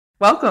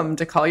Welcome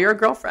to Call Your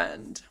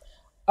Girlfriend.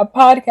 A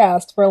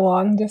podcast for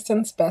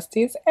long-distance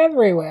besties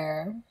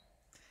everywhere.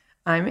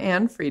 I'm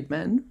Anne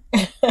Friedman.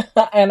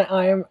 And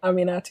I'm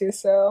Aminatu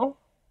So.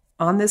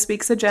 On this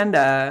week's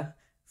agenda,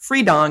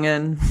 free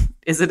donging.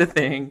 Is it a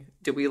thing?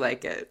 Do we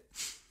like it?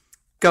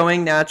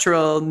 Going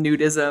natural,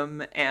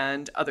 nudism,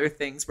 and other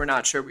things we're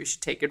not sure we should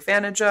take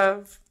advantage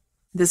of.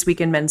 This week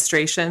in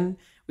menstruation,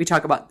 we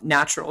talk about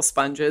natural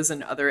sponges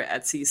and other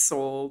Etsy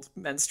sold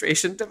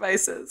menstruation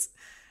devices.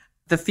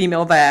 The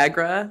female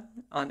Viagra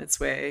on its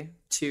way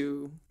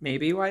to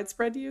maybe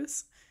widespread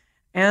use.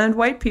 And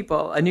white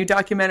people, a new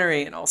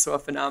documentary and also a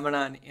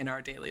phenomenon in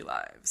our daily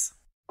lives.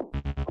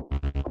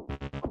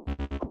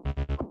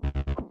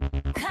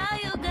 Call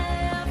your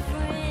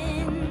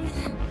girlfriend.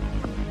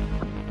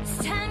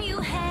 It's time you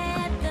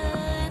had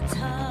the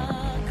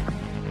talk.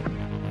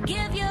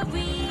 Give your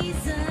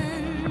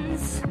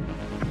reasons.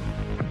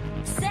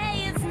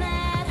 Say it's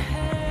not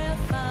her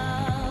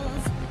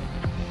fault.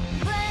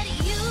 But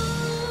you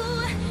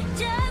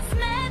just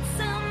met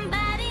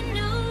somebody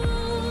new.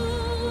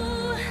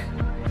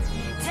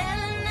 Tell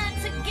her not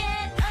to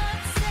get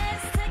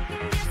obsessed,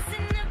 second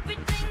guessing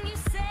everything you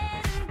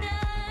said and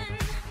done.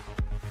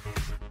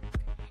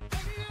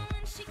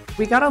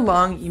 We got a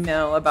long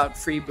email about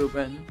free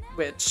boobin,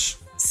 which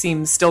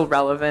seems still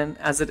relevant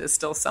as it is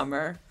still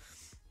summer.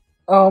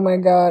 Oh my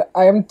god,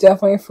 I am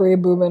definitely free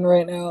boobin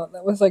right now.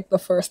 That was like the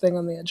first thing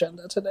on the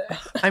agenda today.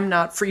 I'm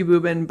not free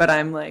boobin, but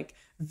I'm like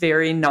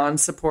very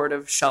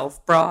non-supportive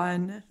shelf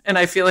brawn, and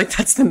I feel like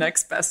that's the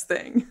next best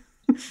thing.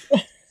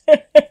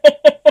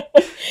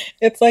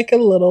 It's like a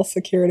little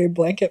security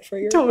blanket for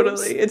your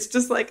Totally. boobs. It's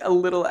just like a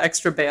little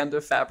extra band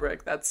of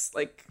fabric. That's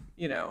like,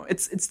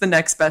 it's the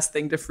next best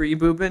thing to free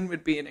boobin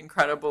would be an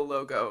incredible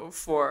logo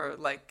for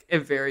like a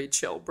very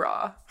chill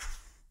bra.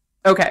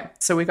 Okay,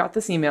 so we got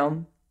this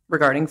email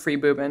regarding free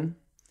boobin.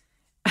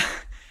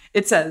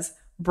 It says,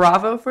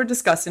 bravo for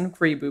discussing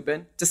free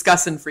boobin.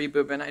 Discussing free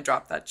boobin. I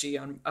dropped that G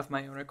of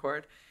my own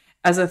accord.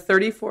 As a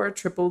 34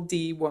 triple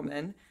D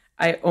woman,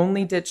 I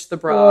only ditch the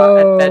bra Whoa.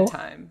 at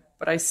bedtime,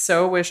 but I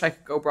so wish I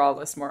could go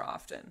braless more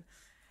often.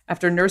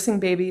 After nursing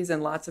babies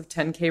and lots of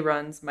 10K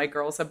runs, my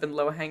girls have been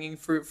low-hanging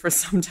fruit for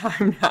some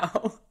time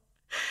now.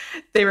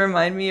 They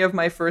remind me of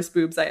my first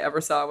boobs I ever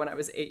saw when I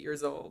was 8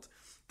 years old.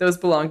 Those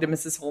belong to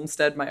Mrs.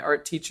 Holmstead, my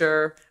art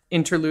teacher.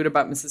 Interlude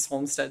about Mrs.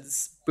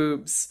 Holmstead's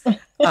boobs.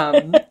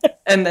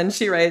 And then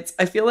she writes,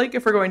 I feel like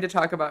if we're going to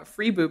talk about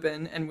free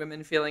boobin and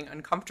women feeling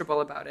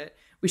uncomfortable about it,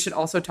 we should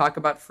also talk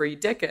about free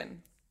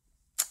dickin'.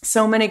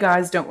 So many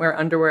guys don't wear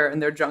underwear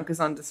and their junk is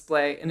on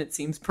display, and it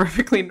seems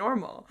perfectly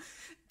normal.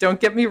 Don't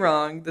get me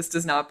wrong, this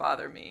does not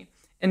bother me.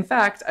 In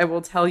fact, I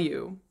will tell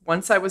you,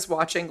 once I was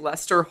watching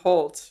Lester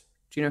Holt.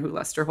 Do you know who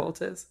Lester Holt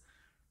is?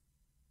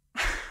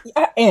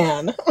 Yeah,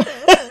 Anne.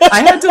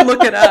 I had to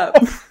look it up.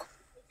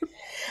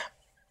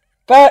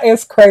 That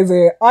is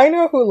crazy. I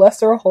know who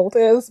Lester Holt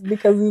is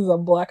because he's a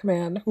black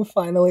man who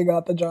finally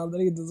got the job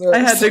that he deserves. I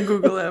had to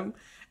Google him.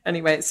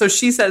 Anyway, so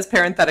she says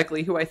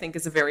parenthetically, who I think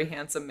is a very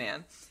handsome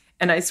man.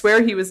 And I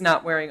swear he was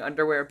not wearing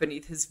underwear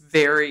beneath his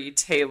very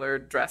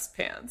tailored dress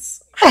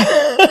pants.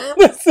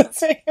 This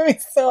is making me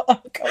so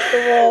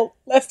uncomfortable.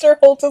 Lester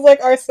Holt is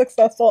like our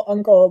successful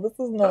uncle. This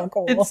is not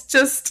cool. It's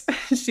just,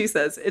 she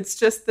says, it's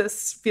just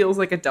this feels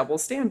like a double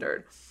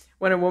standard.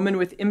 When a woman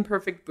with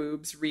imperfect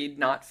boobs read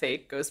not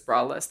fake goes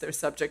braless, they're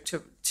subject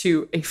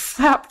to a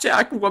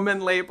flapjack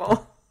woman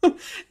label.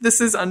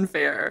 This is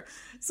unfair.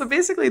 So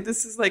basically,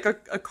 this is like a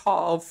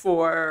call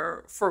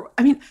for.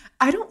 I mean,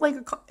 I don't like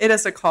it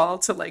as a call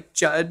to like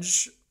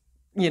judge,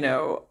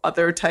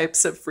 other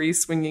types of free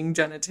swinging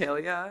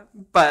genitalia.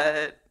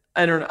 But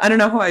I don't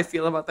know how I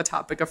feel about the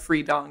topic of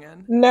free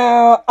donging.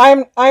 No,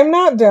 I'm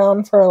not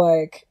down for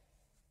like.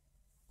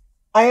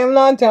 I am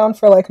not down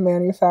for like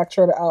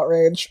manufactured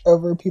outrage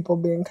over people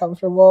being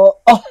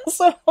comfortable.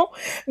 Also,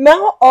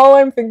 now all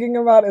I'm thinking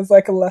about is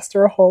like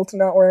Lester Holt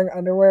not wearing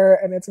underwear,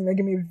 and it's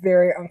making me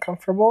very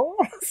uncomfortable.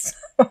 So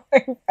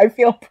I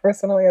feel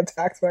personally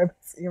attacked by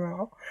this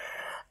email.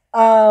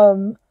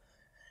 Remember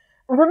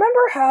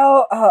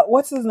how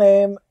what's his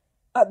name?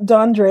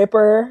 Don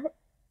Draper.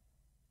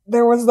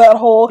 There was that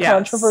whole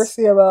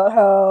controversy about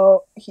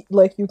how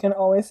you can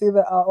always see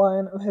the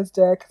outline of his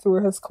dick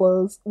through his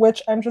clothes,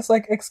 which I'm just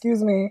like,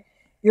 excuse me,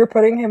 you're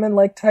putting him in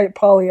like tight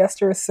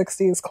polyester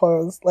 60s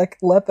clothes. Like,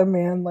 let the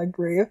man like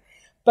breathe.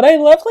 But I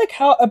love like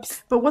how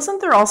But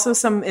wasn't there also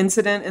some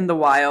incident in the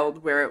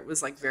wild where it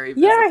was like very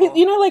visible? Yeah,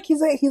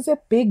 he's a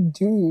big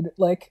dude.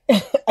 Like,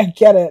 I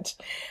get it.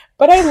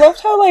 But I loved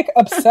how like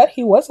upset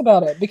he was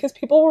about it because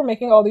people were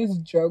making all these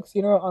jokes,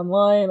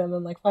 online, and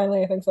then like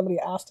finally I think somebody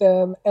asked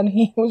him and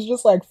he was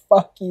just like,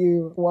 fuck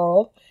you,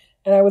 world.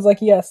 And I was like,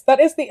 yes, that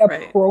is the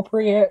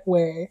appropriate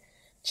way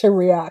to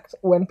react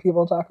when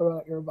people talk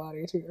about your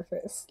body to your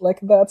face. Like,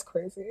 that's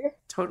crazy.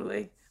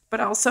 Totally. But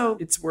also,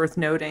 it's worth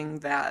noting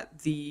that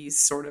the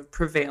sort of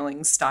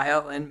prevailing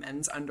style in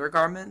men's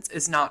undergarments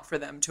is not for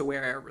them to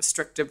wear a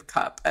restrictive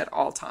cup at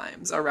all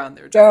times around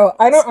their genitals.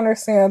 I don't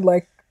understand,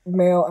 like,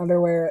 male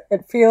underwear.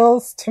 It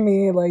feels to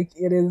me like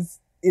it is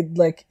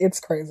it's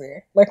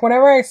crazy. Like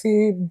whenever I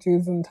see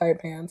dudes in tight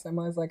pants, I'm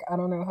always like, I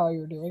don't know how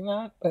you're doing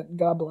that, but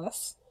God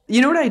bless.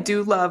 You know what I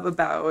do love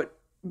about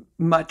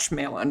much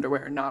male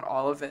underwear, not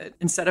all of it?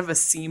 Instead of a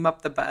seam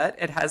up the butt,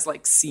 it has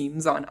like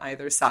seams on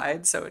either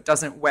side so it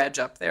doesn't wedge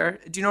up there.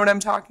 Do you know what I'm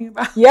talking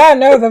about? Yeah,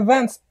 no, the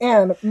vents.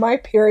 And my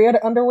period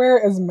underwear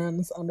is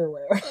men's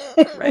underwear.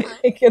 Right.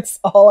 Like it's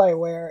all I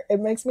wear. It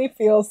makes me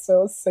feel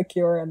so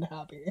secure and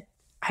happy.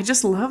 I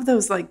just love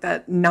those, like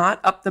that not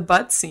up the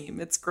butt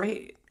seam. It's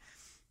great.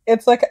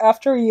 It's like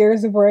after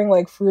years of wearing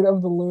like Fruit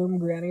of the Loom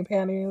granny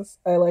panties,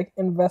 I like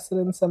invested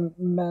in some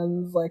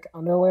men's like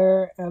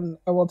underwear, and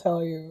I will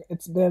tell you,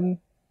 it's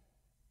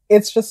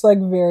just like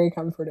very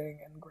comforting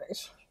and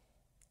great.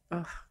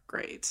 Oh,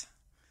 great.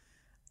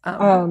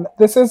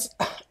 This is,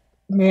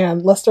 man,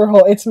 Lester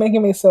Holt, it's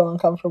making me so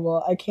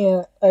uncomfortable.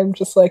 I'm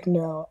just like,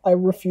 no, I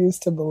refuse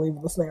to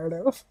believe this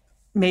narrative.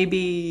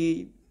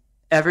 Maybe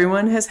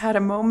everyone has had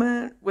a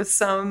moment with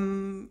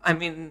some, I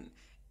mean,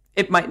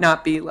 it might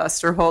not be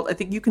Lester Holt. I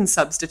think you can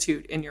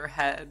substitute in your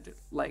head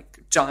like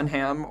John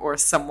Hamm or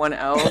someone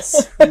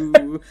else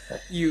who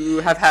you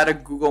have had a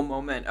Google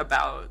moment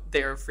about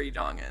their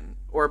freedonging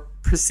or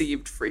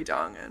perceived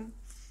freedonging.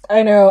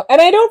 I know.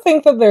 And I don't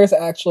think that there's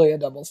actually a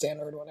double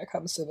standard when it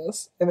comes to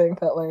this. I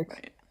think that like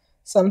Right.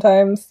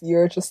 sometimes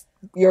your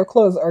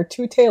clothes are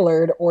too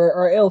tailored or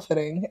are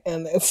ill-fitting,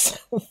 and it's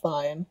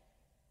fine.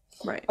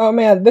 Right. Oh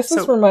man, this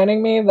is So-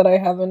 reminding me that I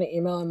have an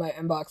email in my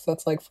inbox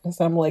that's like for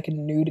some like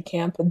nude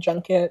camp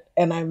junket,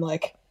 and I'm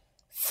like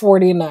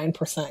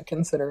 49%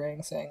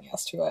 considering saying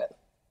yes to it.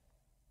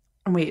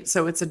 Wait,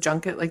 so it's a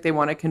junket? Like they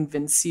want to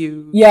convince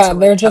you? Yeah, to,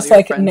 they're tell just your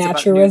like friends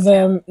about nude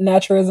camp?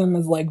 Naturism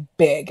is like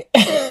big.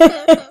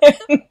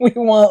 We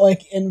want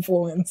like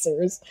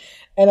influencers.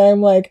 And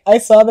I'm like, I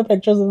saw the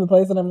pictures of the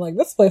place and I'm like,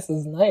 this place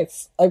is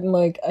nice. I'm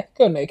like, I could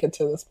go naked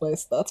to this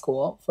place. That's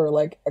cool for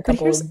like a But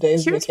couple of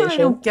days here's vacation. what I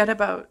don't get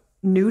about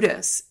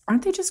nudists.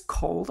 Aren't they just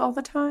cold all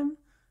the time?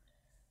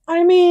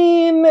 I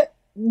mean,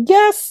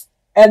 yes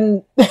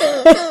and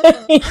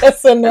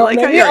yes and no. I like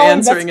how Maybe you're I'll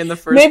answering in the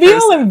first maybe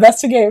person. I'll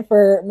investigate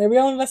for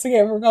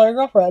Call Your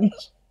Girlfriend.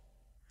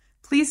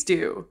 Please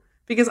do.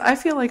 Because I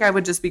feel like I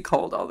would just be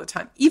cold all the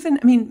time. Even,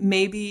 I mean,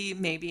 maybe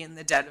in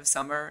the dead of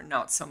summer,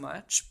 not so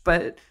much.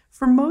 But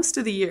for most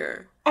of the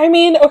year. I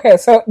mean, okay,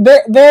 so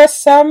there are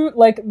some,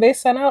 like, they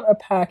sent out a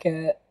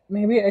packet.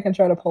 Maybe I can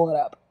try to pull it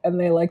up. And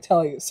they, like,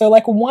 tell you. So,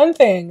 like, one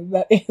thing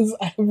that is,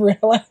 I've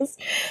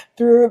realized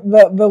through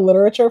the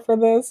literature for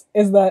this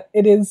is that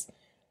it is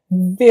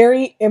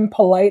very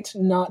impolite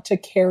not to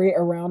carry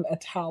around a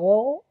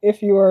towel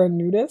if you are a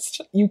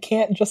nudist. You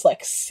can't just,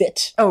 like,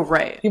 sit. Oh,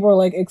 right. People are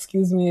like,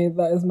 excuse me,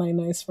 that is my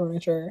nice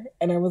furniture.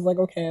 And I was like,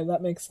 okay,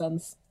 that makes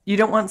sense. You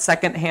don't want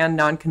secondhand,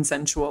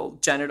 non-consensual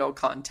genital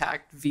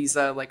contact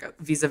vis-a-vis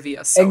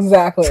a sofa.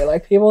 Exactly.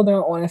 Like, people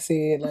don't want to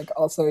see, like,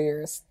 also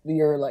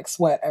your like,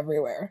 sweat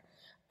everywhere.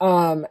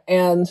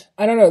 And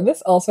I don't know,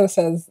 this also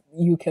says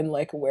you can,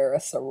 like, wear a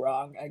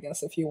sarong, I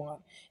guess, if you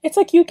want. It's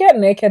like, you get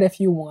naked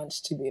if you want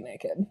to be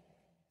naked.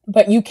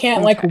 But you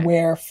can't, like, Okay.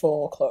 wear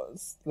full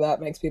clothes.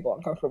 That makes people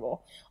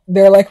uncomfortable.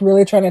 They're, like,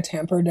 really trying to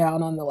tamper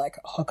down on the, like,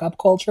 hookup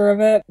culture of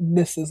it.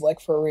 This is,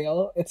 like, for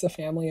real. It's a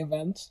family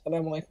event. And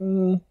I'm like,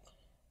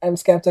 I'm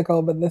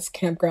skeptical, but this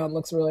campground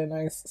looks really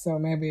nice. So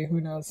maybe,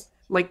 who knows?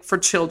 Like for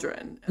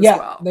children as Yeah,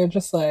 well. they're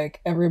just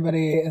like,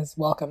 everybody is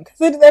welcome.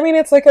 Because, I mean,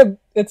 it's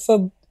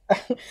a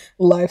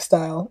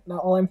lifestyle.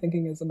 Not all I'm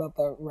thinking is about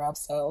the rap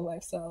song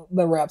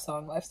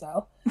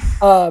lifestyle.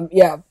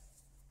 Yeah,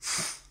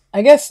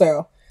 I guess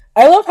so.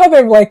 I love how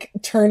they've, like,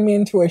 turned me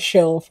into a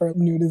shill for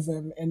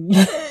nudism in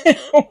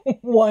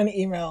one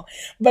email.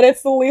 But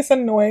it's the least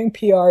annoying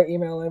PR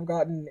email I've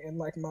gotten in,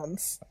 like,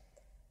 months.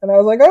 And I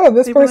was like, oh,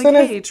 this They were person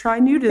like, is... hey, try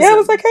nudism. Yeah, I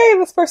was like, hey,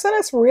 this person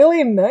is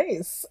really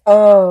nice.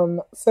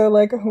 So,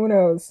 like, who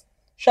knows?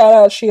 Shout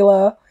out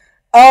Sheila.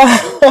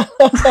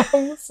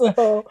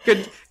 So...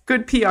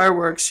 Good PR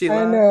work,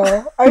 Sheila. I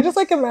know. I just,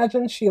 like,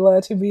 imagine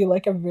Sheila to be,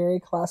 like, a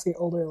very classy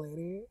older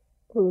lady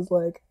who's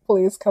like,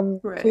 please come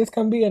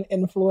be an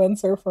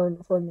influencer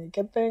for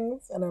naked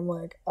things. And I'm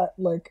like,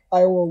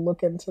 I will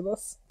look into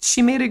this.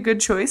 She made a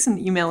good choice in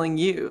emailing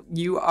you.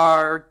 You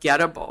are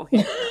gettable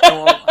here. I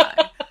won't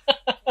lie.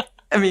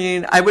 I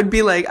mean, I would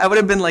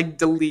have been like,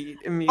 delete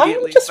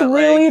immediately. I'm just but,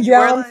 really like, you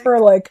are, down like- for,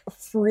 like,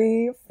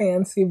 free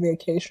fancy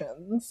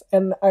vacations.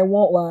 And I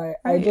won't lie,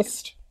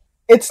 Right.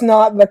 it's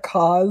not the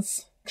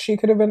cause. She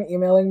could have been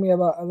emailing me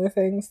about other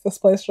things. This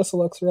place just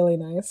looks really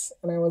nice.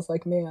 And I was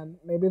like, man,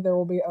 maybe there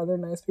will be other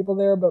nice people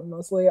there, but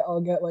mostly I'll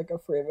get, like, a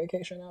free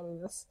vacation out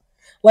of this.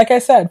 Like I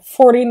said,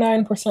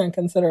 49%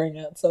 considering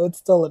it, so it's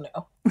still a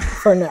no.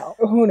 For now.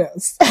 Who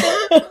knows?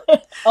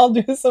 I'll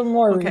do some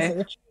more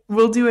research.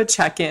 We'll do a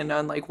check-in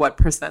on, like, what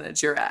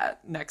percentage you're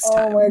at next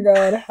time. Oh my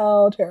god,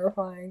 how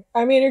terrifying.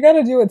 I mean, you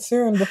gotta do it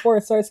soon before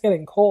it starts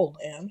getting cold,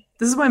 man.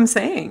 This is what I'm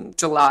saying.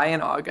 July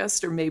and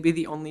August are maybe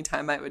the only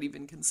time I would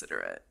even consider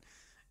it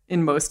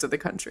in most of the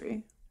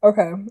country.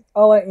 Okay,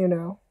 I'll let you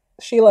know.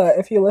 Sheila,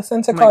 if you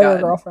listen to Oh my Call Your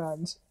God.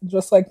 Girlfriend,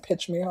 just, like,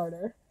 pitch me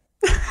harder.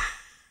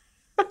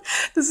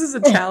 This is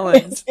a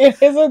challenge.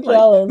 It is a Like,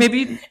 challenge.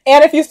 maybe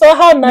And if you saw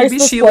how nice maybe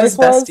this Sheila's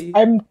place was, bestie.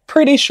 I'm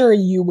pretty sure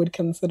you would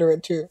consider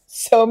it too.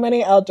 So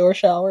many outdoor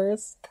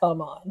showers.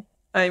 Come on.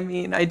 I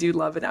mean, I do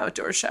love an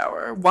outdoor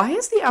shower. Why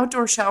is the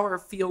outdoor shower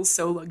feel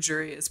so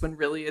luxurious when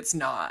really it's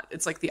not?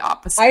 It's like the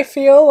opposite. I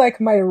feel like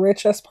my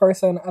richest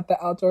person at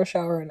the outdoor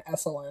shower in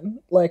Esalen,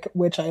 like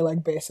which I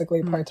like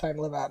basically part-time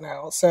live at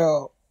now.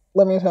 So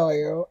let me tell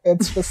you,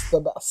 it's just the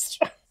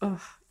best.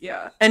 Ugh,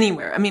 yeah,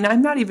 anywhere. I mean,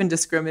 I'm not even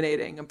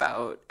discriminating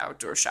about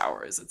outdoor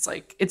showers. It's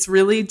like it's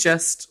really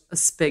just a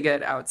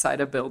spigot outside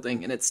a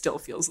building, and it still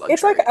feels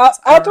luxurious. It's like I don't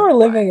outdoor know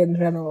why. living in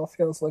general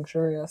feels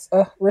luxurious.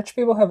 Rich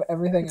people have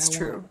everything It's I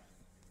true. want.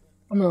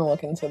 I'm gonna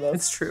look into this.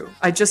 It's true.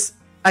 I just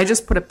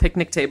put a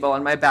picnic table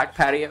on my back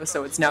patio,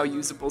 so it's now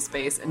usable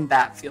space, and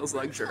that feels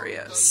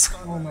luxurious.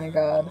 Oh my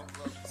god.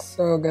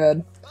 So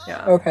good.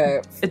 Yeah.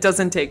 Okay. It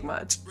doesn't take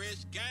much.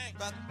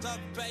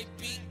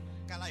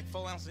 Got like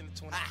 4 ounces in the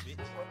 20, bitch.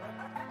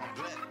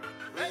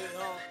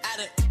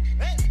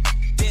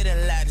 Did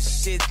a lot of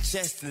shit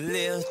just to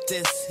live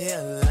this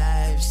here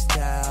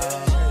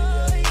lifestyle.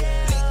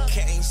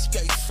 Came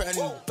straight from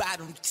the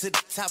bottom to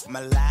the top of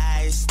my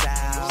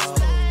lifestyle.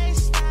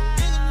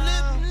 Nigga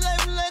living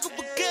life like a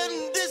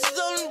beginning. This is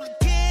only the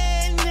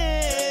beginning.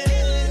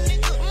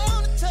 I'm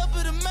on the top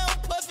of the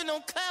mountain, puffing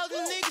on clouds,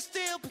 and niggas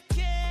still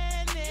beginning.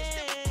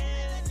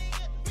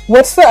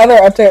 What's the other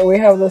update we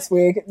have this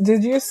week?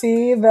 Did you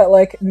see that,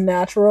 like,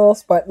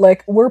 naturals, but,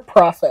 like, we're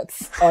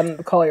prophets on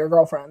Call Your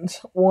Girlfriend?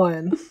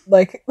 One,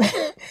 like,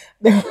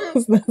 there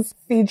was this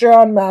feature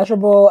on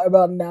Mashable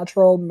about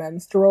natural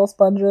menstrual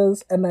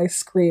sponges, and I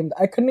screamed.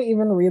 I couldn't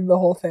even read the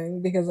whole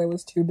thing because I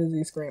was too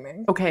busy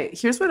screaming. Okay,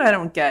 here's what I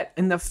don't get.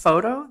 In the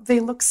photo, they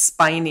look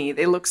spiny.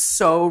 They look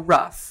so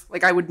rough.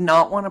 Like, I would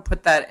not want to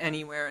put that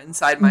anywhere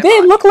inside my They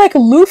body. look like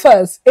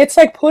loofahs. It's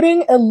like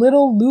putting a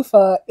little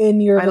loofah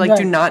in your I vagina. like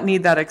do not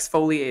need that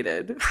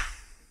exfoliated.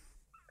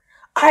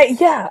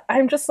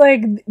 I'm just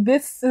like,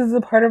 this is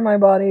a part of my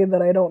body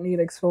that I don't need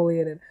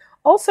exfoliated.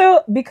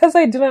 Also, because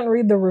I didn't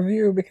read the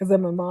review because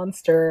I'm a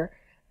monster,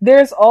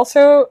 there's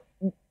also,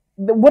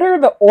 what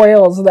are the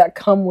oils that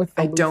come with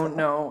the I loofah? don't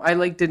know. I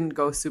like didn't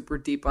go super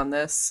deep on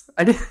this.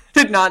 I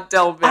did not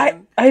delve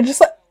in. I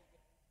just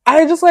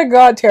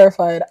got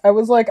terrified. I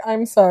was like,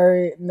 I'm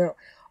sorry, no.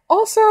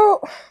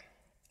 Also,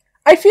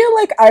 I feel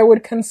like I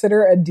would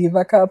consider a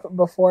Diva cup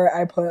before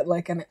I put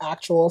like an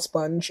actual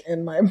sponge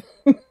in my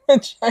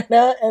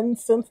vagina, and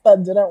since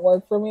that didn't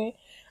work for me,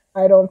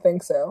 I don't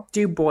think so. Do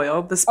you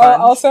boil the sponge?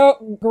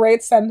 Also,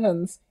 great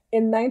sentence.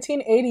 In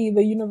 1980,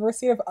 the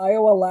University of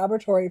Iowa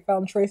laboratory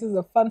found traces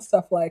of fun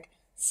stuff like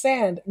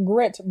sand,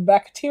 grit,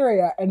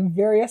 bacteria, and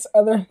various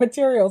other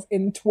materials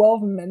in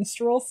 12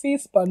 menstrual sea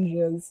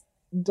sponges.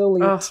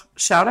 Delete. Ugh,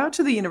 shout out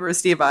to the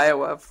University of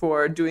Iowa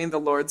for doing the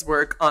Lord's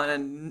work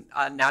on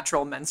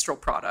natural menstrual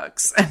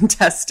products and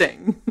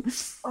testing.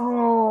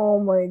 Oh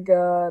my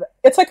god.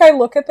 It's like I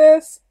look at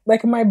this,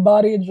 like my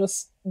body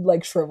just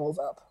like shrivels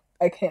up.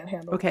 I can't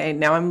handle it. Okay,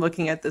 now I'm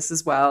looking at this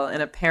as well,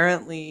 and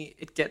apparently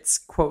it gets,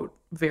 quote,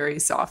 very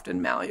soft and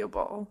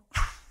malleable.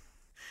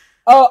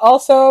 Oh,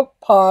 also,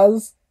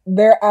 pause.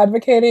 They're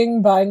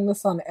advocating buying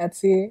this on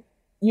Etsy.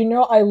 You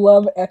know I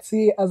love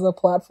Etsy as a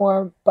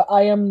platform, but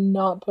I am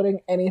not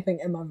putting anything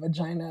in my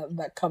vagina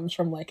that comes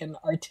from like an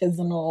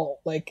artisanal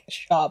like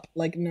shop.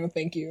 Like, no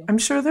thank you. I'm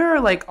sure there are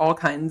like all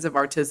kinds of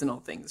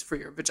artisanal things for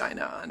your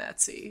vagina on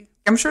Etsy.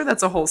 I'm sure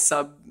that's a whole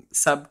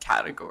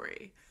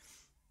subcategory.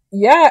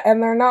 Yeah,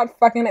 and they're not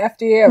fucking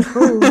FDA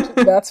approved,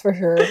 that's for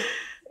sure.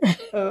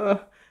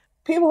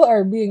 People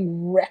are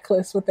being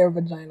reckless with their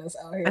vaginas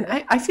out here. And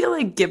I feel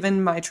like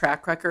given my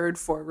track record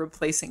for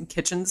replacing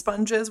kitchen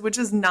sponges, which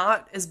is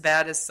not as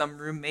bad as some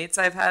roommates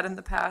I've had in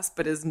the past,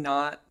 but is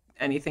not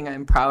anything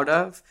I'm proud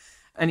of,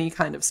 any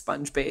kind of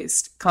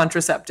sponge-based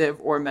contraceptive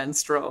or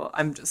menstrual,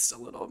 I'm just a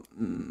little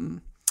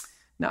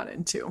not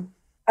into.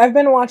 I've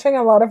been watching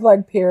a lot of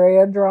like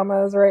period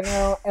dramas right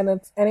now, and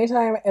it's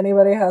anytime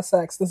anybody has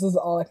sex, this is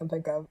all I can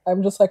think of.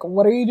 I'm just like,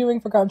 what are you doing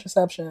for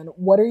contraception?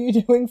 What are you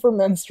doing for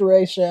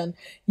menstruation?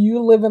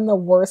 You live in the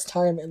worst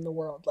time in the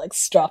world. Like,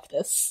 stop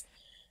this.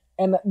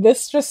 And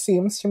this just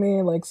seems to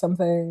me like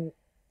something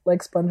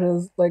like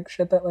sponges, like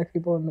shit that like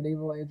people in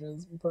medieval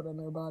ages put in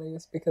their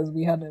bodies because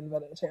we hadn't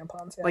invented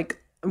tampons yet.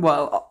 Like,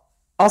 well,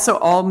 also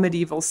all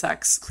medieval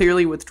sex,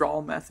 clearly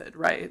withdrawal method,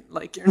 right?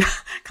 Like, you're not,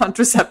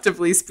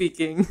 contraceptively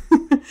speaking.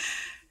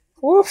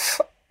 Oof,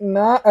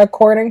 not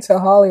according to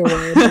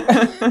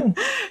Hollywood.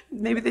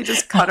 Maybe they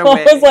just cut I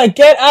away. was like,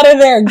 get out of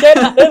there, get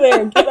out of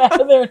there, get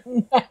out of there.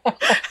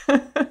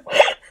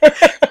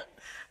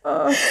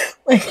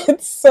 Like,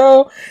 it's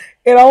so,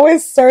 it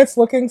always starts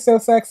looking so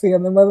sexy,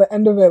 and then by the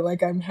end of it,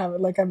 like I'm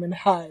in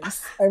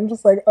hives. I'm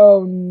just like,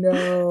 oh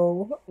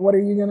no, what are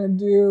you gonna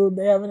do?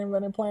 They haven't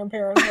invented Planned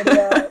Parenthood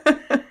yet.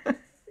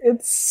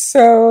 It's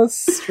so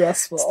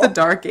stressful. It's the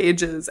dark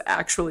ages,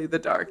 actually the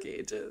dark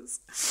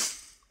ages.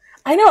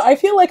 I know, I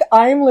feel like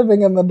I'm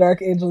living in the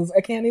dark ages.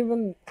 I can't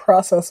even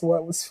process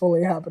what was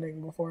fully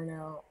happening before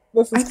now.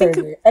 This is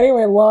crazy.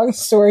 Anyway, long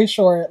story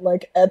short,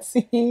 like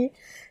Etsy,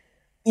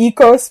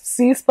 eco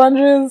sea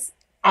sponges,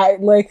 I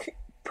like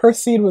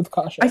proceed with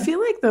caution. I feel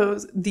like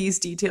these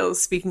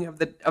details, speaking of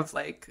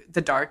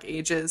the dark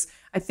ages,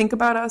 I think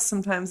about us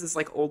sometimes as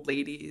like old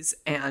ladies,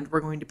 and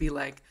we're going to be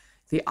like,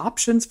 the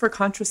options for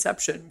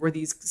contraception were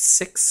these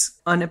 6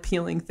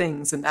 unappealing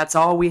things, and that's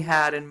all we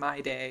had in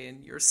my day,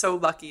 and you're so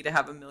lucky to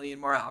have a million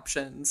more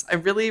options. I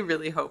really,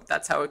 really hope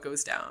that's how it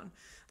goes down.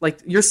 Like,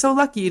 you're so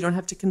lucky you don't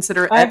have to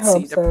consider I Etsy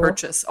hope to so.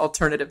 purchase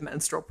alternative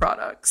menstrual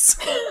products.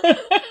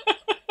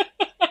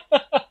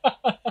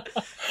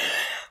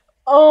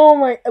 Oh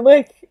my,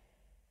 like,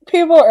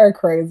 people are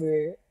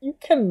crazy. You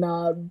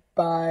cannot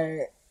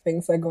buy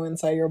things that go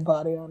inside your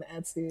body on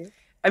Etsy.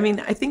 I mean,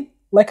 I think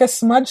Like a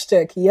smudge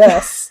stick,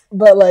 yes,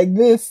 but like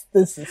this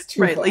is too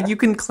right, far. like you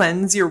can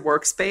cleanse your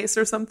workspace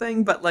or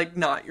something, but like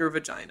not your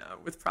vagina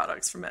with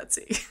products from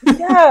Etsy.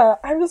 Yeah,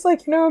 I'm just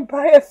like,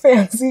 buy a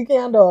fancy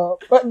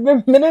candle. But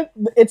the minute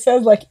it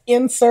says like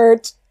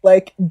insert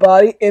like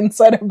body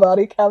inside a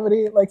body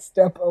cavity, like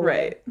step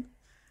away.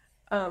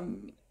 Right.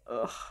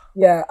 Ugh.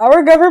 Yeah,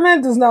 our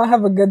government does not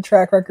have a good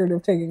track record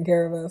of taking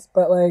care of us,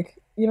 but like,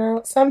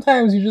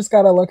 sometimes you just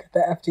gotta look at the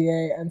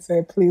FDA and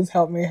say, please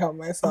help me help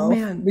myself. Oh,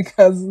 man.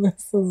 Because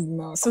this is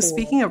not So cool.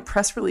 speaking of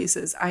press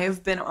releases, I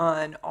have been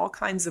on all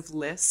kinds of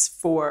lists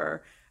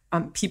for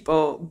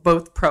people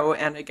both pro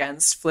and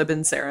against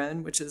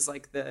flibanserin, which is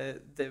like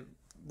the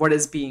what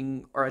is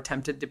being or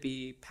attempted to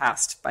be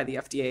passed by the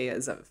FDA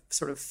as a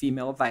sort of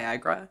female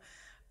Viagra.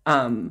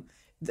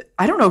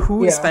 I don't know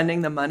who is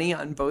spending the money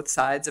on both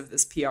sides of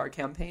this PR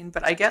campaign,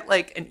 but I get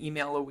like an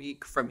email a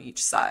week from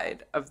each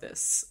side of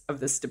this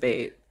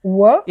debate.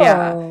 Whoa.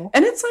 Yeah,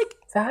 and it's like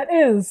that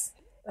is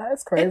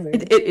crazy.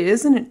 It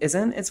is and it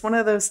isn't. It's one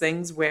of those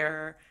things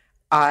where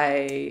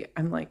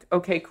I'm like,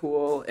 okay,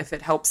 cool. If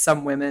it helps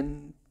some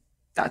women,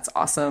 that's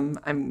awesome.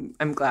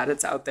 I'm glad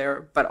it's out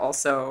there, but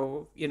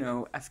also,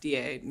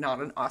 FDA,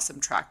 not an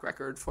awesome track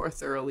record for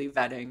thoroughly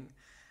vetting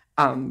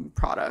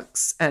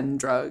products and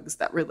drugs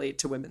that relate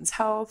to women's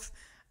health,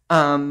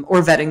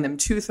 or vetting them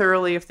too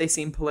thoroughly if they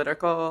seem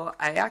political.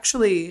 I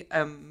actually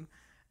am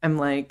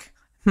like,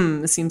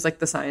 it seems like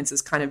the science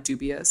is kind of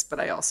dubious, but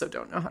I also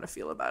don't know how to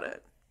feel about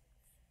it.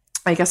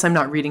 I guess I'm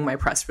not reading my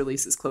press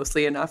releases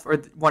closely enough, or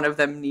one of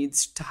them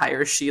needs to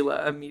hire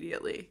Sheila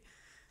immediately.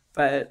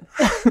 But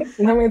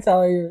let me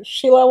tell you,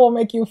 Sheila will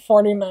make you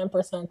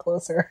 49%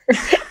 closer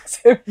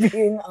to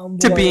being on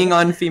board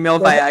on female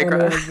with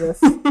Viagra. any of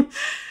this.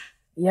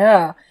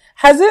 Yeah.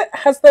 Has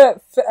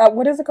the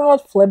what is it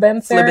called?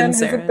 Flibanserin?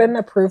 Has it been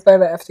approved by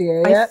the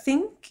FDA yet? I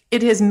think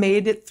it has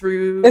made it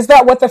through. Is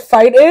that what the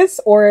fight is,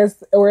 or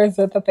is it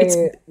that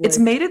they? It's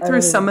made it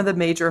through some of the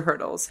major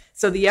hurdles.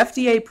 So the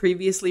FDA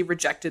previously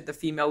rejected the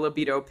female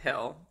libido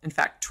pill, in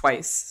fact,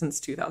 twice since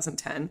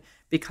 2010,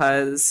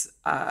 because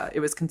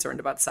it was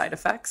concerned about side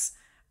effects.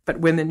 But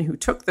women who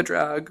took the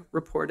drug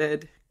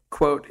reported,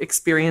 quote,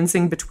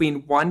 experiencing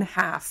between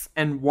 1/2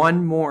 and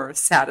 1 more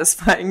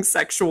satisfying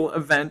sexual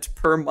event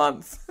per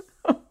month.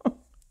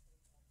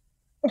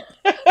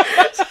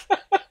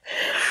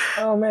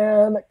 Oh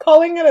man,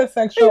 calling it a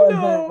sexual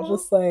event,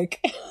 just like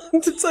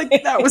it's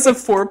like that was a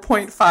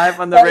 4.5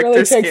 on the that Richter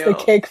really takes scale.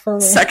 the cake for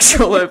me.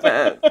 Sexual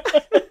event,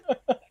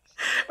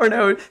 or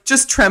no,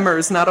 just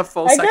tremors, not a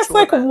full. I sexual guess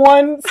like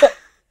event.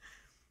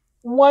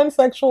 one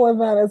sexual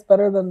event is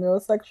better than no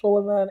sexual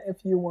event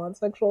if you want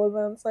sexual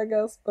events, I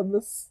guess. But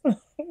this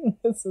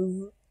this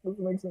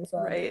makes me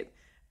sad. Right.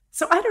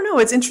 So I don't know.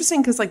 It's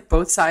interesting because like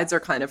both sides are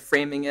kind of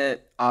framing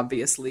it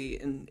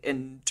obviously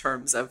in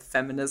terms of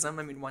feminism.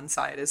 I mean, one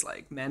side is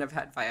like men have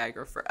had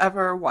Viagra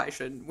forever. Why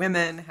shouldn't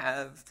women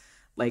have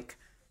like,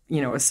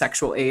 a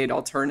sexual aid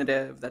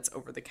alternative that's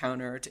over the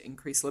counter to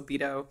increase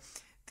libido?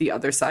 The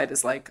other side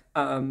is like,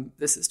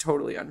 this is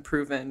totally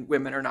unproven.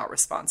 Women are not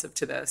responsive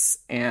to this,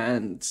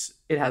 and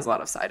it has a lot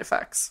of side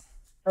effects.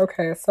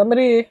 Okay,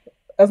 somebody,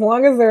 as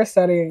long as they're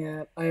studying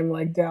it, I'm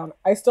like down.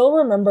 I still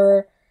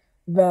remember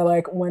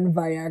when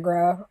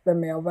Viagra, the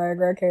male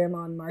Viagra came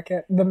on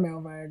market, when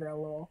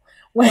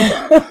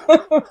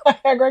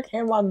Viagra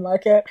came on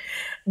market,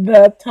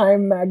 the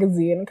Time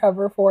magazine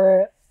cover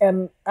for it,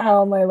 and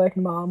how my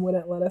mom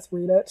wouldn't let us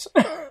read it.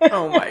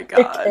 Oh my god!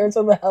 It came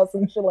to the house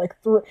and she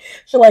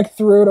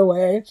threw it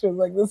away. She was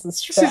like, "This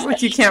is trash." She's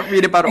like, "You can't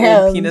read about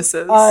old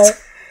penises."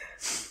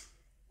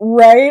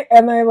 Right,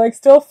 and I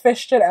still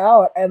fished it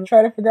out and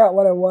tried to figure out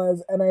what it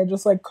was, and I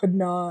just could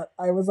not.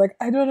 I was like,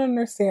 I don't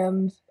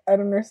understand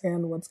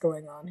what's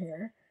going on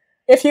here.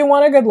 If you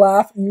want a good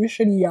laugh, you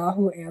should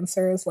Yahoo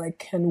Answers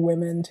can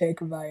women take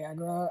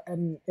Viagra,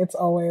 and it's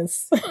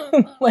always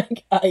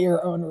at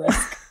your own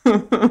risk.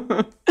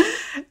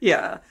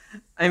 Yeah,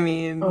 I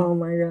mean, oh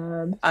my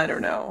god, I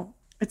don't know.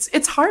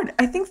 It's hard.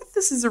 I think that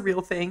this is a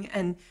real thing,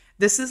 and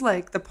this is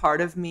the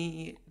part of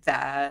me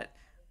that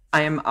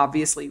I am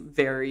obviously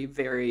very,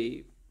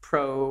 very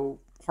pro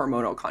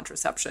hormonal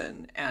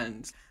contraception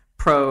and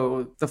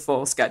pro the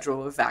full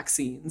schedule of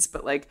vaccines.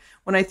 But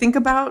when I think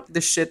about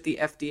the shit the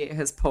FDA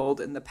has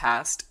pulled in the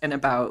past and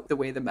about the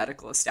way the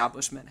medical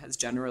establishment has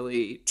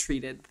generally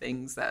treated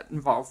things that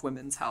involve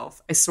women's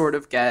health, I sort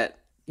of get,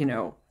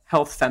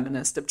 health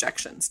feminist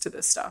objections to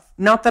this stuff.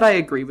 Not that I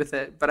agree with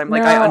it, but I'm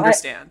like, No, I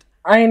understand.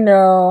 I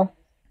know.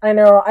 I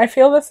know. I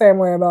feel the same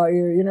way about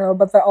you, you know,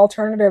 but the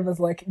alternative is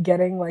like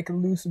getting like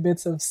loose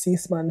bits of sea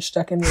sponge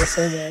stuck in your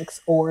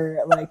cervix, or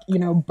like, you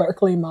know,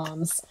 Berkeley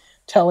moms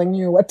telling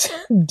you what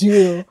to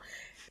do.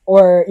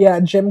 Or yeah,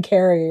 Jim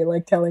Carrey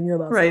like telling you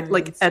about Right, science.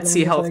 like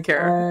Etsy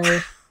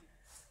healthcare.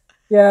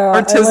 Yeah, I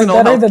like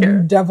Artisanal better the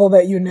healthcare. devil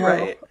that you know.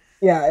 Right.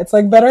 Yeah, it's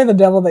like better the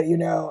devil that you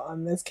know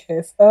on this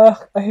case. Ugh,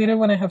 I hate it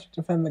when I have to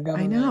defend the I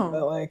government. know.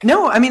 But like,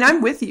 No, I mean,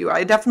 I'm with you.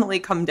 I definitely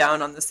come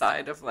down on the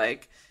side of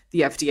like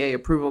the FDA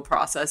approval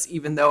process,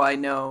 even though I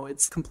know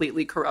it's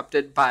completely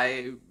corrupted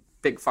by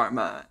big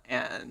pharma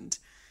and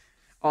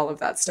all of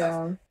that stuff.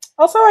 yeah.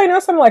 Also, I know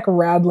some like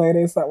rad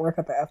ladies that work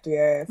at the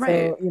FDA, so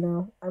Right. you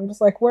know, I'm just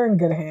like, we're in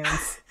good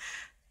hands.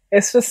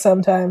 It's just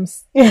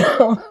sometimes, you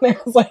know,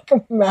 there's like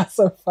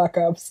massive fuck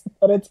ups,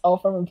 but it's all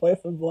from a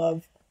place of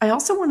love. I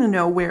also want to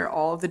know where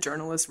all of the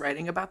journalists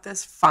writing about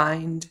this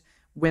find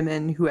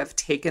women who have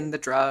taken the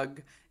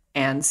drug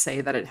and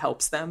say that it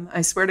helps them.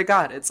 I swear to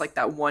God, it's like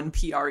that one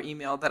PR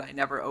email that I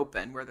never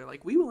open where they're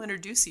like, we will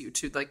introduce you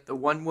to like the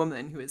one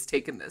woman who has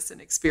taken this and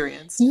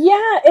experienced.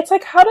 Yeah, it's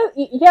like how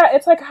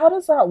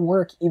does that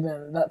work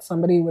even? That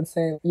somebody would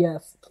say,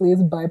 yes,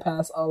 please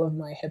bypass all of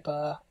my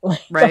HIPAA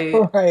like, Right.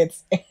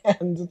 rights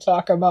and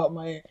talk about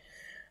my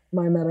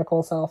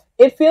medical self.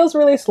 It feels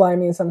really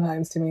slimy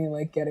sometimes to me,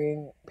 like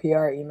getting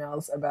PR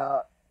emails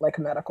about like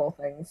medical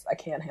things. I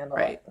can't handle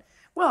Right. it.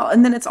 Well,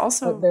 and then it's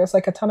also But there's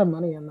like a ton of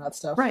money in that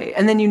stuff. right.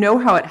 And then you know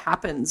how it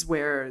happens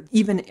where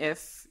even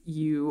if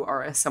you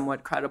are a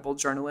somewhat credible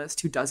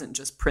journalist who doesn't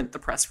just print the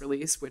press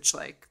release, which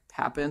like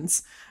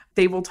happens,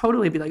 they will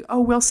totally be like, oh,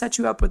 we'll set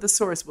you up with a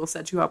source. We'll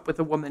set you up with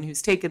a woman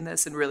who's taken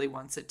this and really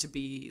wants it to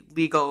be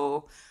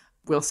legal.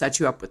 We'll set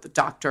you up with the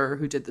doctor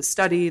who did the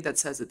study that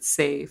says it's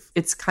safe.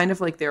 It's kind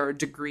of like there are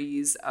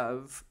degrees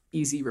of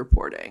easy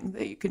reporting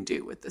that you can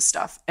do with this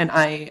stuff. And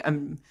I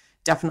am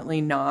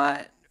definitely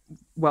not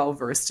well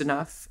versed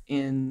enough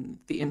in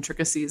the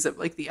intricacies of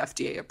like the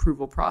FDA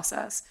approval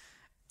process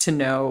to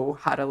know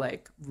how to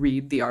like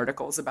read the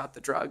articles about the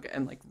drug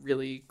and like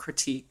really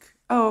critique,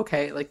 oh,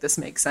 okay, like this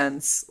makes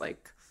sense.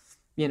 Like,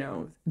 you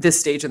know, this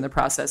stage in the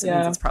process, it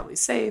means Yeah. it's probably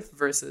safe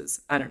versus,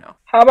 I don't know.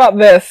 How about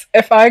this?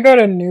 If I go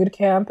to nude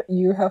camp,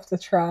 you have to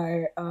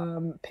try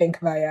pink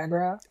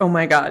Viagra. Oh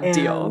my God, And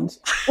deal.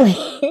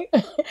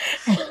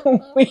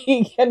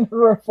 we can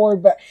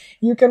report back.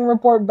 You can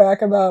report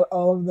back about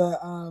all of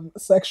the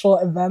sexual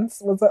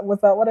events. Was that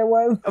what it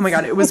was? Oh my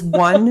God, it was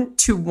 1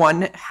 to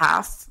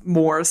 1.5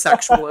 more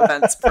sexual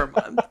events per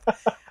month.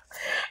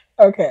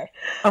 Okay.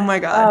 Oh my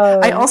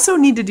God. I also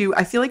need to do,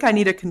 I feel like I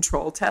need a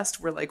control test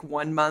where like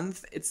 1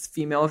 month it's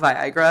female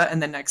Viagra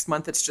and the next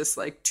month it's just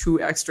like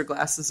 2 extra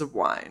glasses of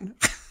wine.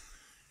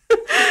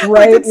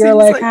 Right. it You're seems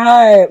like, like-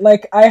 hi,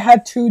 like I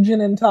had 2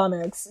 gin and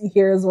tonics.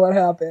 Here's what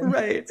happened.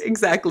 Right,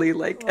 exactly.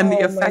 Like, and the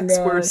Oh my effects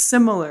were God.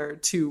 similar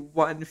to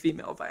 1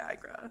 female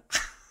Viagra.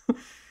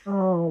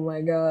 Oh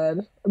my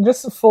God.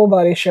 Just full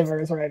body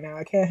shivers right now.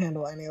 I can't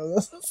handle any of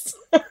this.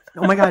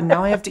 Oh my God,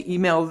 now I have to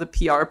email the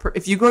PR.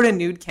 If you go to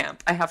nude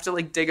camp, I have to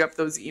like dig up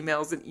those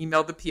emails and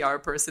email the PR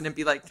person and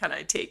be like, can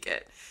I take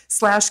it?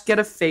 / get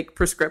a fake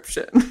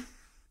prescription.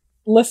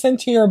 Listen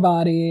to your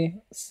body,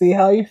 see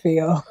how you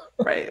feel,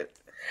 Right.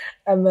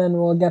 and then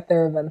we'll get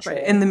there eventually.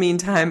 Right. In the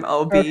meantime,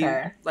 I'll be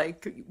Okay.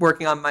 like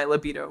working on my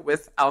libido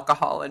with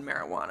alcohol and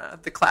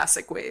marijuana, the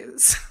classic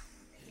ways.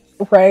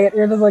 Right?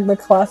 You're just like the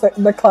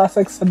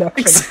classic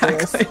seduction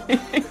tools. Exactly.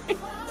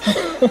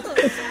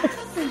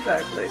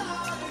 Exactly.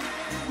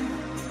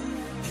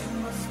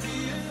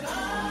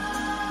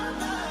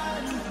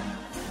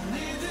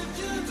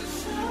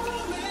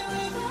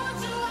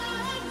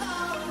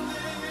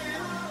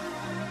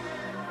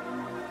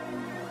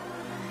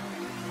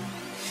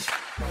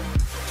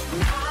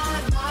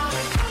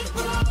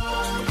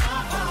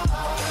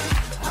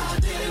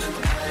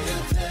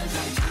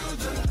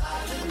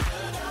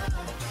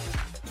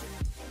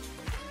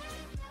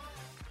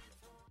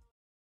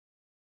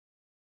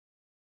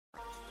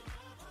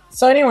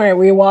 So anyway,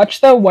 we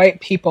watched the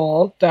White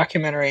People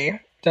documentary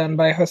done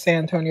by Jose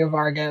Antonio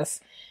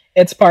Vargas.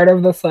 It's part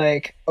of this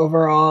like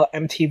overall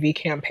MTV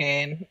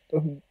campaign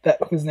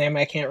whose name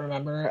I can't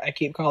remember. I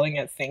keep calling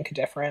it Think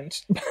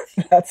Different.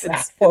 That's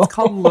It's Apple.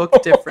 called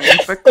Look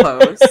Different, but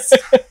close.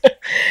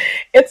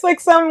 It's like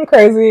some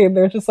crazy.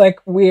 They're just like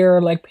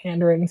we're like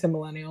pandering to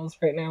millennials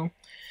right now.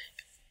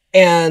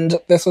 And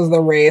this was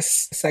the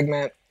race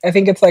segment. I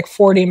think it's like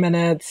 40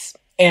 minutes,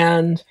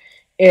 and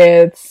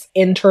it's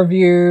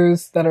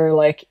interviews that are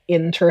like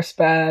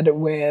intersped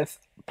with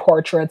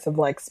portraits of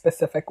like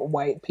specific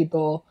white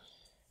people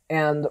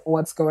and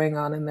what's going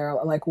on in their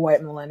like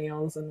white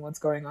millennials and what's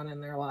going on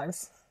in their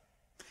lives.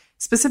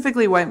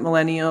 Specifically white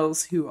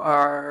millennials who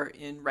are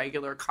in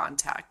regular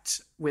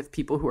contact with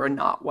people who are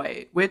not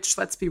white, which,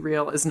 let's be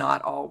real, is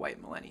not all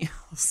white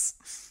millennials.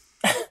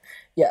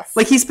 Yes.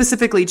 Like, he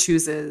specifically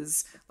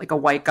chooses like a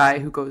white guy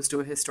who goes to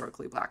a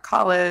historically black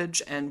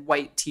college and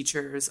white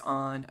teachers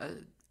on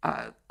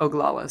a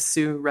Oglala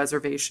Sioux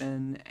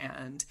reservation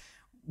and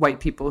white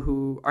people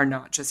who are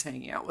not just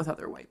hanging out with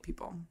other white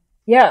people.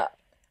 Yeah.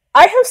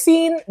 I have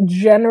seen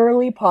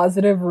generally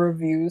positive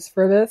reviews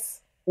for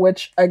this,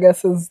 which I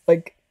guess is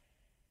like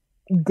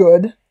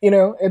good. You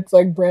know, it's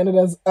like branded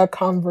as a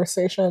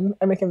conversation.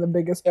 I'm making the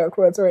biggest air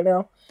quotes right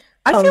now.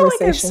 I feel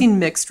like I've seen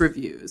mixed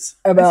reviews.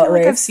 About I feel like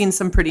race. I've seen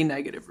some pretty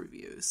negative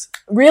reviews.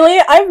 Really?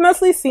 I've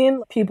mostly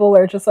seen people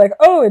are just like,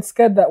 oh, it's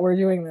good that we're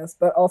doing this.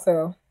 But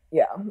also,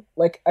 yeah,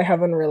 like I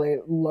haven't really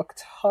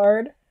looked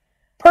hard.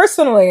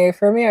 Personally,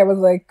 for me, I was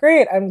like,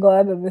 great, I'm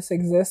glad that this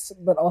exists.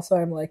 But also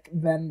I'm like,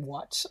 then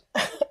what?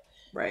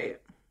 Right.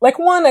 Like,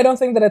 one, I don't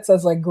think that it's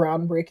as like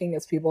groundbreaking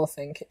as people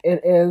think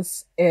it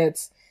is.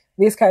 It's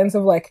these kinds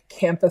of like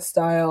campus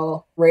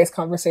style race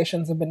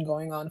conversations have been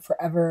going on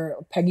forever.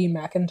 Peggy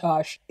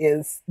McIntosh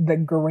is the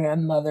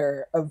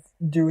grandmother of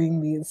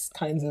doing these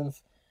kinds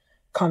of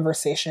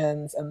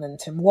conversations. And then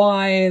Tim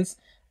Wise.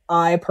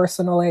 I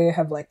personally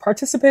have like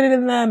participated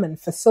in them and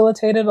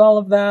facilitated all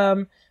of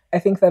them. I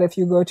think that if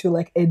you go to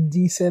like a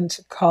decent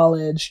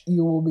college,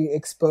 you will be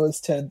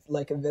exposed to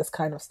like this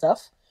kind of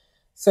stuff.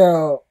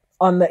 So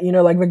on the, you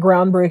know, like the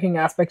groundbreaking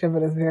aspect of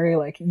it is very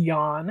like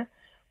yawn.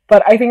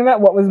 But I think that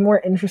what was more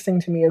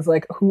interesting to me is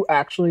like who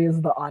actually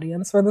is the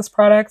audience for this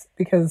product,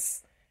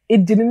 because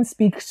it didn't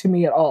speak to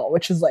me at all,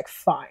 which is like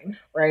fine,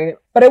 right?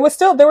 But it was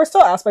still, there were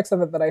still aspects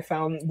of it that I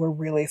found were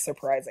really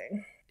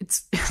surprising.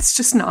 It's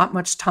just not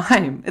much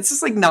time. It's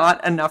just like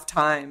not enough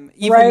time.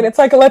 Right? It's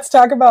like, let's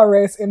talk about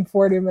race in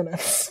 40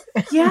 minutes.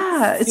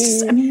 Yeah. It's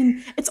just, I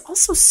mean, it's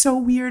also so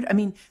weird. I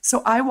mean,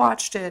 so I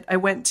watched it. I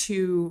went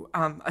to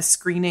a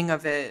screening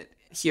of it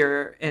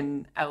here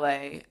in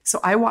LA. So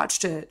I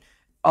watched it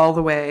all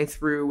the way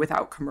through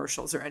without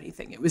commercials or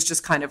anything. It was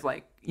just kind of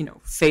like, you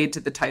know, fade to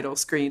the title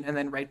screen and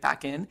then right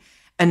back in.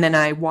 And then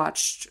I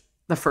watched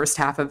the first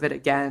half of it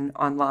again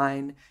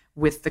online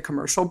with the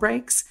commercial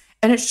breaks.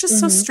 And it's just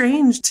so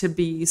strange to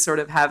be sort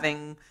of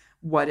having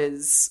what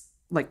is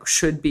like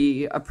should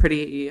be a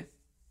pretty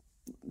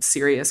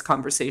serious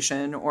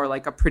conversation, or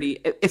like a pretty,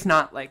 if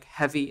not like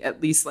heavy,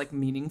 at least like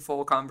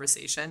meaningful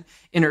conversation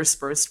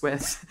interspersed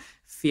with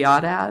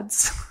Fiat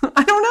ads.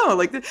 I don't know.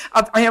 Like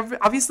I have,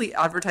 obviously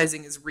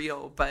advertising is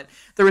real, but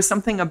there was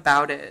something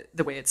about it,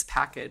 the way it's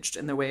packaged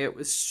and the way it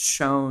was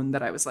shown,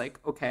 that I was like,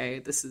 okay,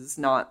 this is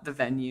not the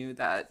venue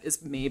that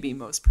is maybe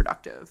most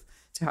productive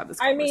to have this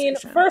conversation. I mean,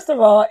 first of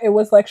all, it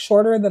was like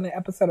shorter than an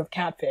episode of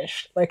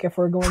Catfish, like if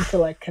we're going to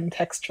like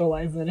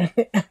contextualize it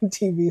in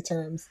MTV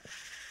terms,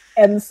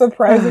 and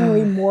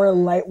surprisingly more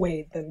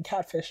lightweight than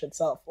Catfish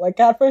itself. Like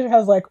Catfish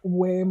has like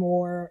way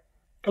more,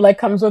 like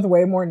comes with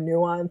way more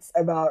nuance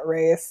about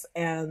race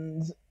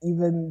and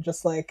even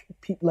just like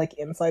like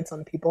insights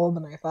on people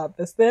than I thought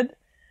this did.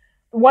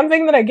 One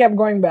thing that I kept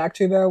going back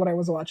to though when I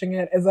was watching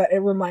it is that it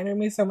reminded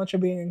me so much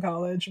of being in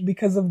college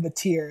because of the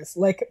tears.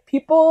 Like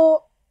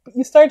people,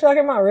 you start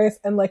talking about race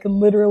and like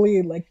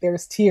literally like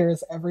there's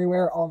tears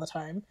everywhere all the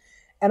time.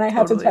 And I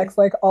had to text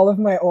like all of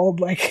my old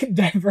like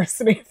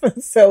diversity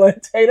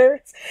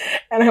facilitators.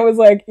 And I was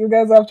like, you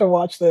guys have to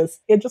watch this.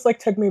 It just like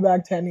took me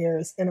back 10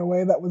 years in a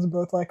way that was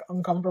both like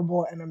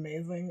uncomfortable and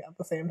amazing at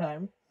the same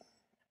time.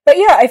 But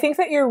yeah, I think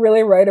that you're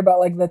really right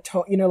about like the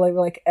tone, you know,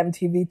 like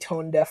MTV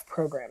tone deaf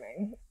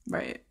programming.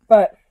 Right.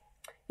 But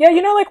yeah,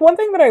 you know, like one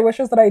thing that I wish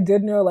is that I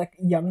did know like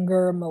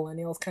younger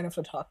millennials kind of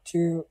to talk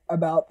to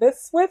about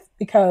this with,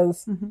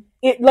 because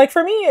it, like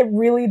for me, it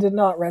really did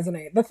not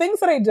resonate. The things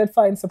that I did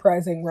find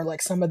surprising were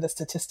like some of the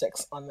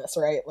statistics on this,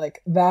 right?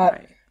 Like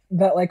that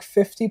like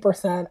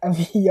 50%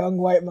 of young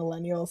white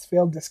millennials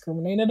feel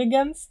discriminated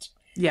against.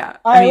 Yeah.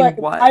 I mean, like,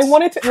 what? I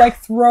wanted to like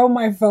throw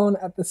my phone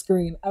at the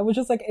screen. I was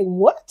just like, hey,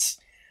 what?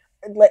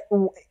 Like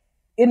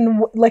in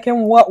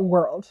what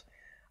world?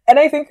 And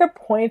I think a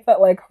point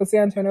that like Jose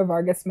Antonio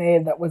Vargas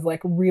made that was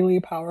like really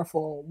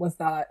powerful was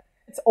that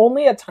it's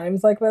only at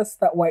times like this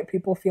that white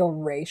people feel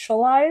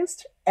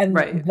racialized,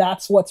 and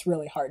that's what's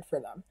really hard for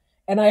them.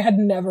 And I had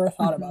never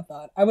thought about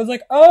that. I was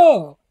like,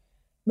 oh,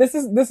 this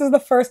is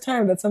the first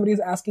time that somebody's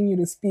asking you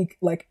to speak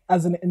like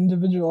as an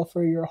individual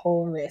for your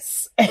whole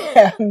race.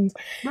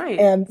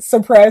 And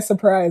surprise,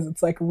 surprise,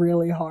 it's like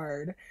really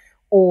hard.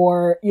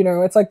 Or, you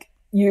know, it's like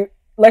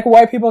like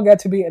white people get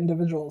to be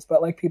individuals,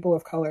 but like people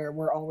of color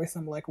were always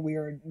some like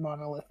weird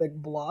monolithic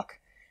block.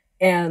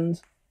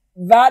 And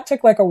that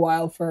took like a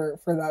while for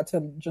that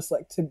to just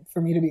like for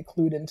me to be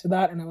clued into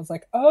that. And I was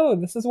like, oh,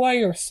 this is why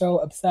you're so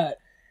upset.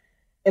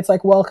 It's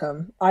like,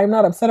 welcome. I'm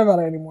not upset about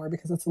it anymore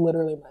because it's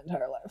literally my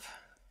entire life.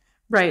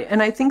 Right.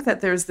 And I think that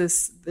there's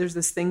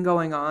this thing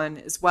going on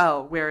as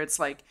well where it's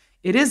like,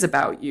 it is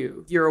about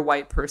you. You're a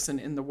white person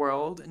in the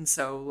world. And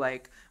so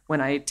like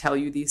when I tell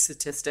you these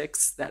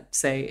statistics that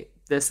say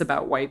this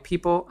about white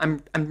people,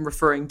 I'm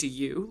referring to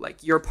you.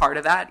 Like you're part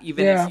of that,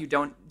 even if you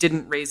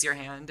didn't raise your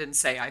hand and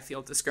say I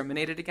feel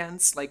discriminated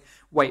against. Like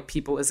white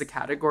people is a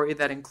category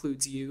that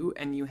includes you,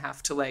 and you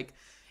have to like,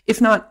 if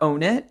not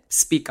own it,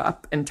 speak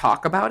up and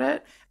talk about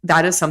it.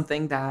 That is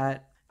something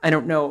that I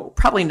don't know,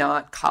 probably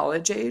not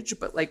college age,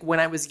 but like when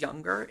I was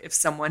younger, if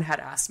someone had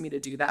asked me to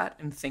do that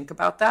and think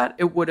about that,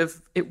 it would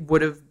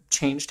have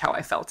changed how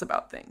I felt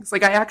about things.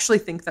 Like I actually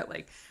think that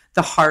like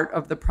the heart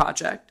of the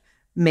project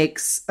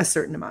makes a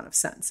certain amount of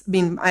sense. I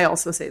mean, I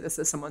also say this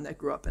as someone that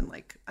grew up in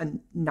like a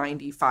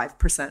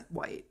 95%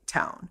 white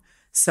town.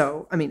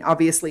 So, I mean,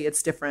 obviously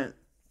it's different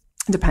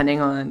depending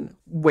on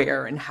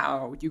where and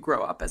how you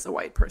grow up as a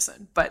white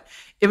person. But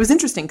it was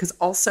interesting because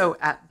also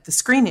at the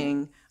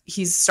screening,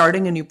 he's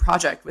starting a new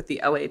project with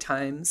the LA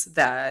Times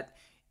that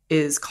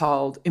is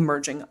called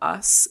Emerging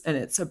Us. And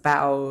it's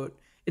about,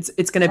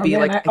 it's going to be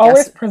man, like,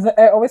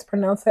 I always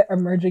pronounce it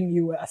Emerging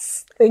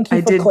US. Thank you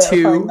I for did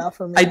clarifying too. that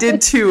for me. I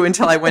did too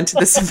until I went to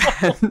this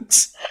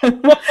event.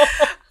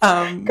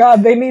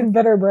 God, they need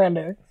better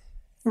branding.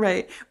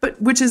 Right.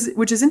 But which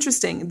is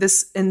interesting.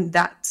 This and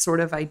that sort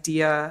of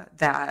idea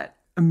that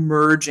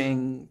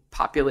emerging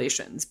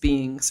populations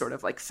being sort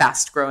of like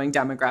fast growing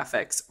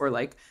demographics or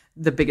like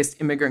the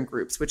biggest immigrant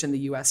groups, which in the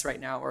US right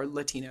now are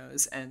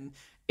Latinos and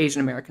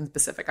Asian Americans,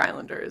 Pacific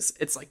Islanders.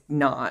 It's like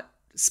not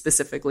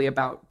specifically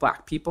about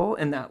Black people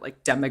in that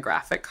like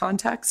demographic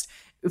context.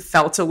 It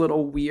felt a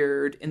little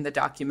weird in the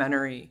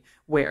documentary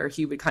where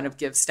he would kind of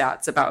give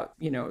stats about,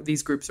 you know,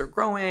 these groups are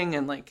growing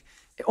and like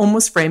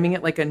almost framing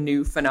it like a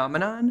new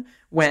phenomenon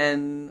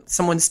when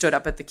someone stood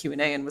up at the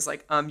Q&A and was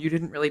like, you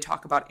didn't really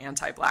talk about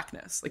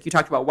anti-Blackness. Like you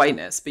talked about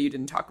whiteness, but you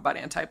didn't talk about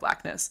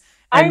anti-Blackness.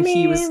 And I mean,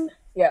 he was,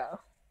 yeah.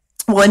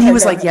 well, and he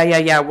was like,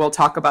 yeah, we'll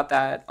talk about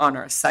that on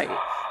our site.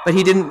 But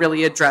he didn't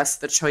really address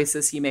the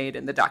choices he made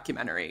in the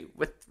documentary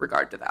with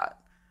regard to that.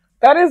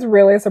 That is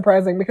really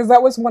surprising because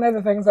that was one of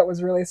the things that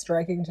was really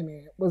striking to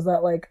me was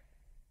that like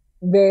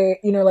they,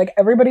 you know, like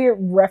everybody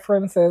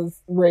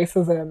references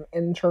racism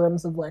in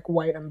terms of like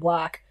white and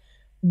Black,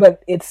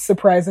 but it's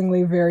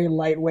surprisingly very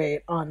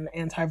lightweight on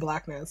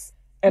anti-Blackness.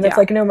 And it's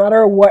like no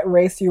matter what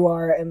race you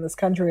are in this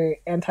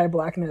country,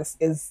 anti-Blackness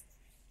is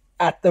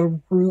at the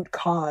root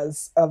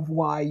cause of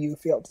why you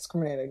feel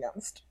discriminated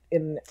against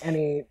in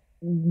any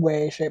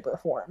way, shape, or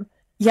form.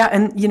 Yeah,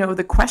 and you know,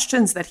 the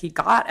questions that he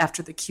got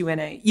after the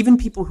Q&A, even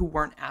people who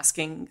weren't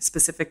asking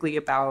specifically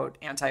about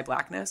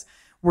anti-Blackness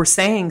were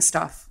saying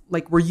stuff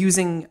like we're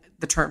using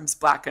the terms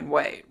Black and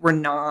white. We're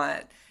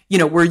not, you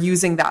know, we're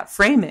using that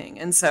framing.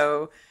 And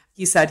so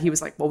he said, he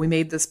was like, well, we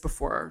made this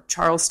before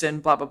Charleston,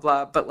 blah, blah,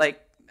 blah. But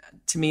like,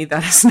 to me,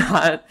 that is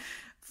not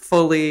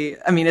fully,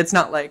 I mean, it's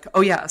not like,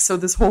 oh yeah, so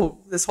this whole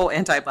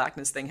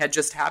anti-Blackness thing had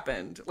just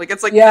happened. Like,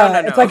 it's like,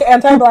 no. It's like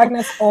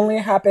anti-Blackness only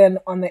happened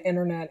on the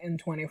internet in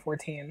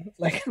 2014.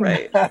 Like,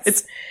 right.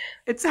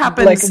 It's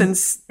happened like,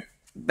 since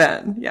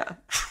then. Yeah.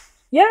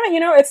 Yeah, you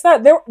know, it's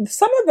that there.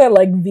 Some of the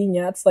like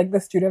vignettes, like the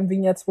student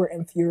vignettes, were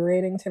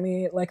infuriating to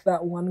me. Like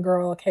that one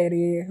girl,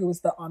 Katie, who was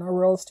the honor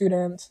roll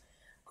student,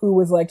 who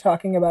was like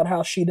talking about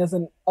how she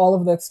doesn't. All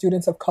of the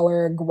students of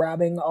color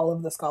grabbing all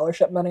of the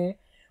scholarship money,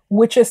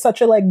 which is such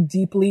a like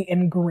deeply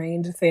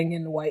ingrained thing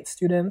in white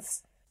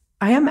students.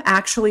 I am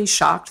actually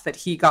shocked that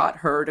he got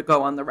her to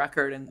go on the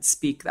record and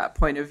speak that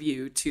point of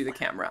view to the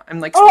camera.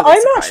 I'm like, really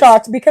I'm not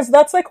shocked because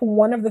that's like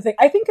one of the things.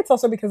 I think it's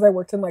also because I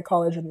worked in like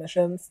college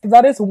admissions.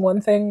 That is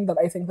one thing that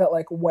I think that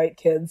like white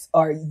kids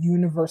are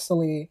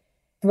universally,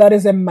 that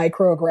is a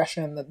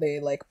microaggression that they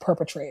like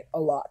perpetrate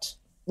a lot.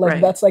 Like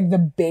that's like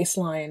the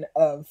baseline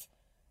of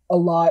a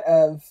lot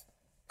of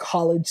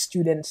college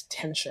student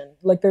tension.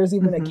 Like there's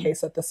even a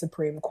case at the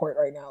Supreme Court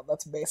right now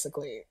that's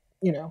basically,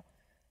 you know,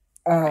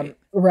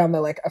 around the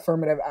like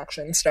affirmative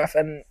action stuff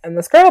and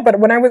this girl.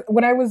 But when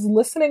I was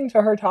listening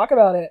to her talk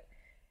about it,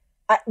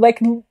 I like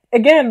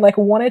again like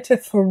wanted to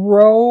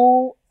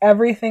throw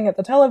everything at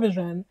the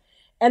television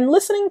and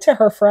listening to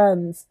her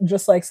friends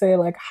just like say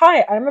like,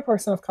 hi, I'm a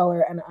person of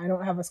color and I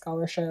don't have a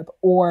scholarship,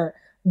 or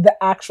the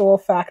actual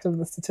fact of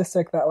the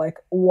statistic that like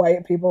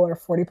white people are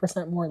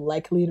 40% more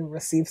likely to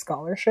receive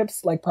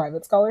scholarships, like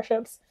private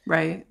scholarships.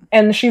 Right.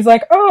 And she's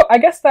like, oh, I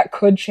guess that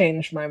could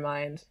change my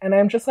mind. And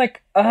I'm just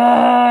like,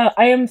 it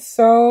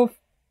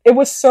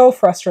was so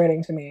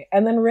frustrating to me.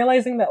 And then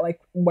realizing that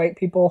like white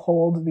people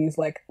hold these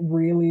like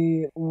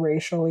really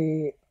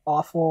racially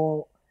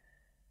awful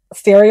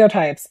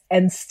stereotypes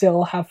and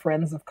still have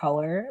friends of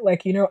color.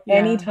 Like, you know,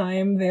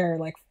 anytime they're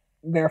like,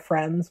 their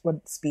friends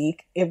would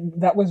speak,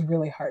 that was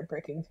really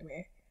heartbreaking to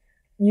me.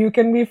 You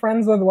can be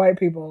friends with white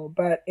people,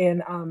 but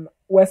in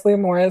Wesley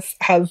Morris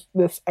has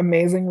this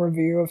amazing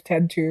review of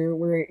TED 2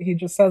 where he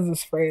just says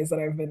this phrase that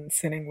I've been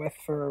sitting with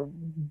for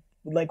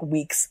like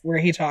weeks, where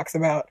he talks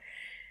about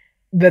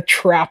the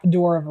trap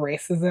door of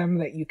racism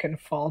that you can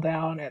fall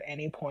down at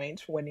any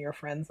point when you're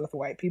friends with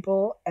white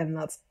people. And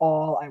that's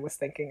all I was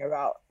thinking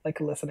about, like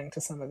listening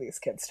to some of these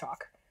kids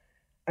talk.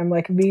 I'm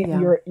like,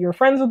 you're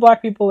friends with Black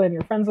people and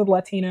you're friends with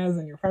Latinos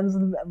and you're friends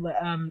with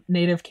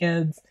Native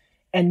kids,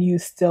 and you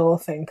still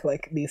think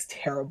like these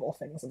terrible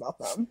things about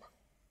them.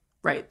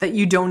 Right. That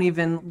you don't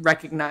even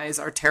recognize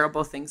are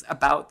terrible things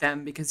about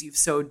them because you've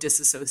so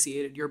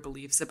disassociated your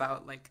beliefs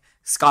about like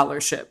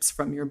scholarships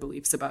from your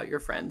beliefs about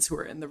your friends who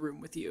are in the room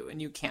with you. And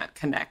you can't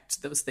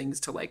connect those things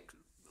to like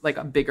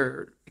a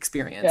bigger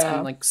experience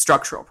and like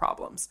structural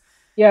problems.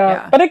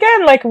 Yeah. But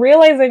again, like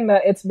realizing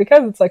that it's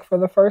because it's like for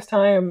the first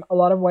time, a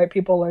lot of white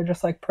people are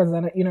just like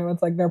presented, you know,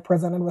 it's like they're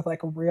presented with like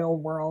real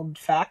world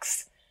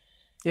facts.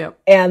 Yep.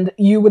 And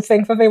you would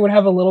think that they would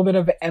have a little bit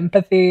of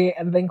empathy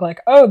and think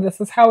like, oh,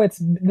 this is how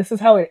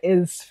it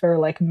is for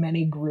like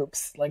many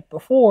groups like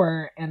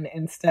before, and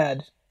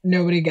instead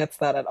nobody gets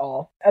that at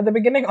all. At the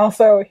beginning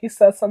also he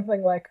says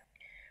something like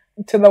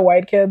to the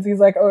white kids, he's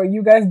like, oh,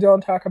 you guys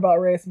don't talk about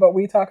race, but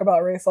we talk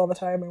about race all the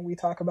time and we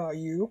talk about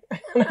you.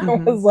 And I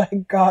was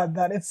like, God,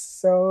 that is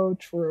so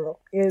true.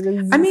 It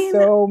is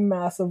so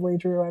massively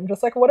true. I'm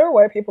just like, what are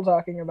white people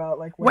talking about?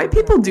 Like, white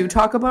people do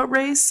talk about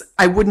race.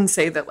 I wouldn't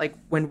say that like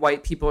when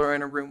white people are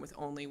in a room with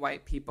only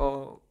white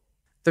people,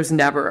 there's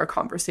never a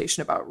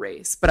conversation about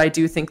race. But I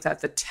do think that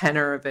the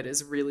tenor of it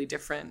is really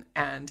different.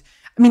 And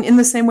I mean, in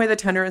the same way the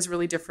tenor is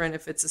really different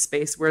if it's a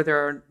space where there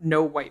are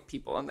no white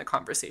people and the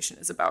conversation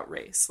is about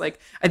race. Like,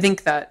 I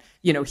think that,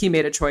 you know, he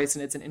made a choice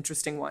and it's an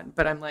interesting one.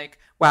 But I'm like,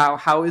 wow,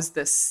 how is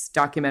this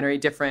documentary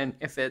different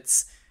if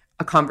it's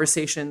a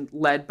conversation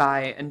led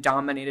by and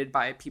dominated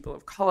by people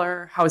of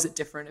color? How is it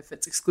different if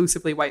it's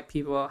exclusively white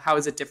people? How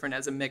is it different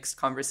as a mixed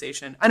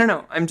conversation? I don't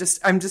know. I'm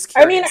just curious.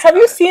 I mean, have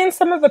you seen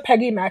some of the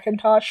Peggy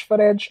McIntosh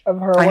footage of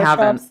her workshops? I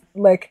haven't.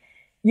 Like,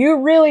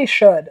 you really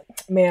should.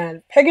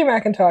 Man, Peggy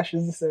McIntosh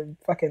is just a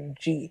fucking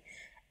G.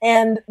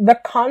 And the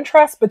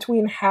contrast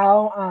between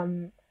how,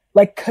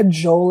 like,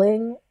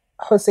 cajoling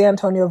Jose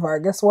Antonio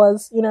Vargas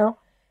was, you know?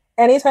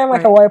 Anytime,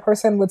 like, a white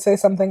person would say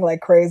something,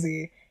 like,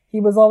 crazy, he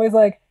was always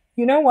like,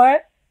 you know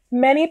what?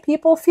 Many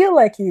people feel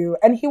like you.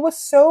 And he was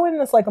so in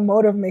this, like,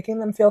 mode of making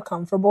them feel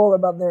comfortable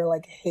about their,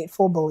 like,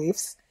 hateful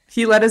beliefs.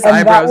 He let his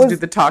eyebrows do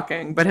the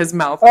talking, but his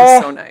mouth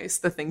was so nice.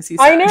 The things he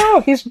said. I know.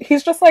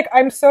 He's just like,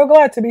 I'm so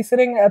glad to be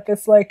sitting at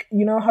this, like,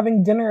 you know,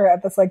 having dinner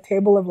at this, like,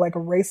 table of, like,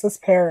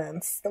 racist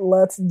parents.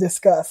 Let's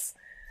discuss.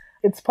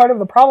 It's part of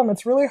the problem.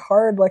 It's really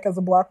hard, like, as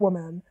a Black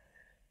woman,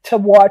 to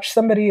watch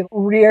somebody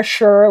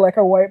reassure, like,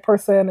 a white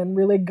person and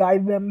really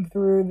guide them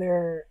through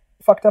their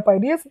fucked up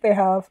ideas that they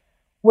have,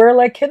 where,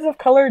 like, kids of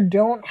color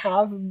don't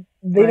have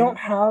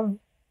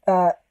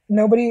that.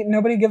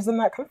 Nobody gives them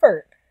that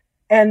comfort.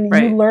 And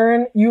you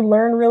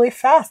learn really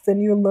fast,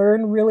 and you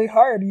learn really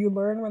hard. You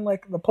learn when,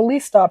 like, the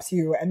police stops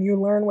you, and you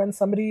learn when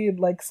somebody,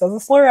 like, says a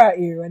slur at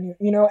you, and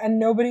you know, and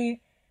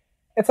nobody,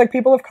 it's like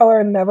people of color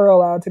are never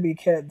allowed to be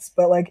kids,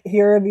 but, like,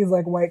 here are these,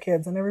 like, white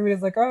kids, and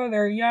everybody's like, oh,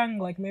 they're young,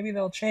 like, maybe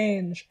they'll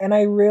change. And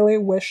I really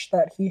wish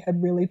that he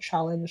had really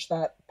challenged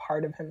that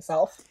part of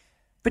himself,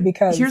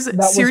 because here's a that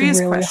was serious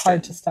really question.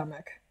 hard to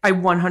stomach. I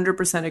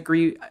 100%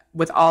 agree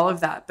with all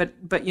of that,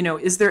 but you know,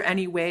 is there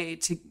any way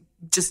to,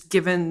 just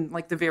given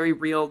like the very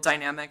real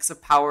dynamics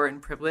of power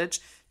and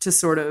privilege, to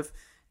sort of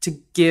to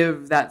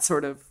give that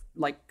sort of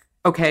like,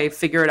 okay,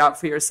 figure it out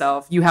for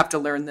yourself, you have to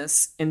learn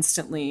this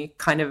instantly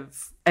kind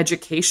of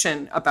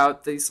education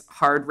about these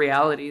hard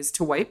realities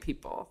to white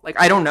people? Like,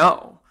 I don't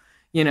know,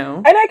 you know?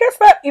 And I guess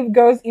that it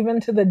goes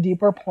even to the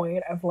deeper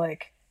point of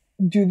like,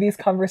 do these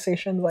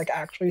conversations like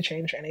actually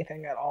change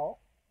anything at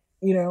all?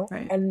 You know?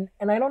 Right. And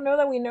I don't know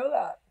that we know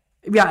that.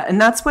 Yeah, and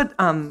that's what,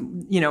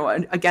 you know,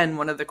 again,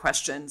 one of the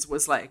questions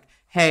was like,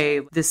 hey,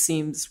 this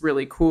seems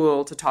really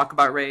cool to talk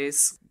about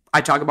race.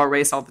 I talk about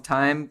race all the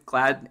time.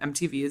 Glad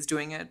MTV is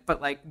doing it.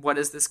 But like, what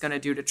is this going to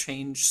do to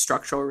change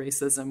structural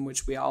racism,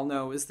 which we all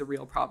know is the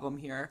real problem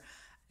here?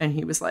 And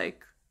he was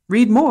like,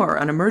 read more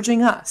on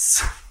Emerging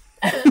Us.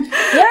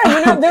 Yeah,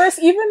 you know, there was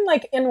even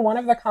like in one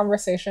of the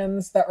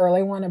conversations, the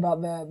early one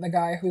about the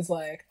guy who's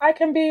like, I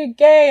can be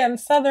gay and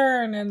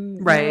Southern and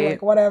you know,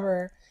 like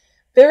whatever.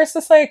 There's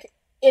this like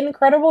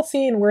incredible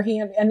scene where he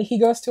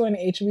goes to an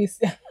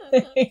HBC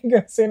he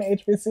goes to an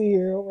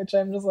HBCU, which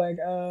I'm just like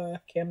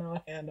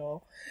cannot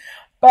handle.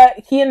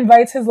 But he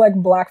invites his like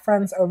Black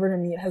friends over to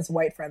meet his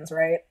white friends,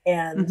 right?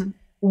 And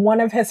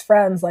one of his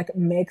friends like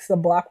makes a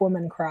Black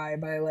woman cry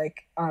by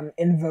like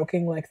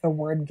invoking like the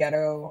word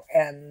ghetto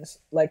and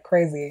like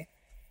crazy.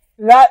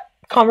 That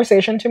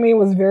conversation to me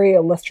was very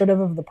illustrative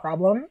of the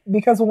problem,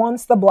 because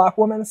once the Black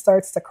woman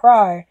starts to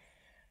cry,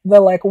 the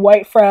like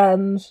white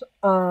friend,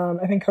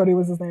 I think Cody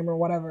was his name or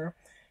whatever,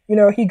 you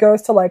know, he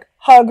goes to like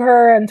hug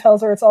her and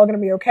tells her it's all gonna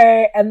be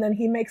okay, and then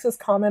he makes this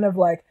comment of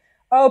like,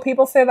 oh,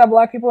 people say that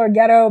Black people are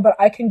ghetto, but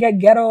I can get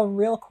ghetto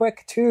real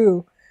quick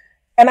too.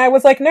 And I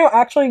was like, no,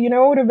 actually, you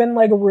know what would have been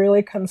like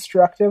really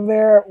constructive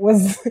there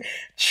was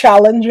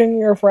challenging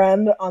your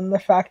friend on the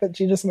fact that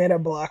she just made a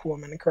Black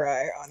woman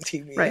cry on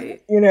TV,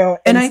 right? You know,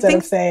 and instead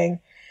of saying.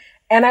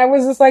 And I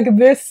was just like,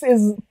 this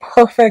is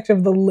perfect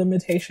of the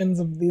limitations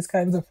of these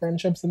kinds of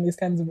friendships and these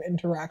kinds of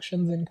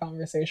interactions and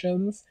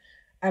conversations.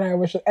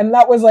 And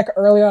that was like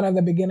early on at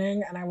the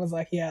beginning. And I was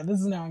like, yeah, this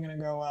is not going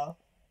to go well.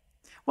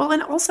 Well,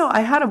 and also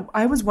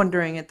I was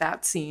wondering at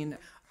that scene,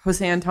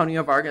 Jose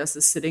Antonio Vargas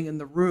is sitting in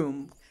the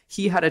room.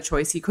 He had a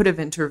choice. He could have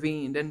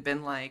intervened and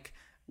been like,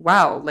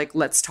 wow, like,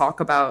 let's talk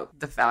about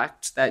the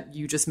fact that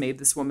you just made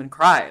this woman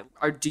cry.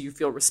 Or do you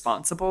feel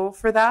responsible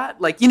for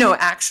that? Like, you know,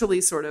 actually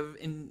sort of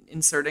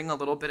inserting a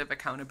little bit of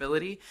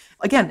accountability.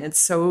 Again,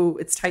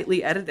 it's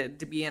tightly edited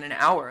to be in an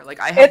hour. Like,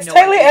 it's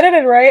tightly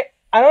edited, right?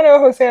 I don't know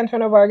Jose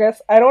Antonio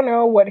Vargas. I don't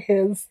know what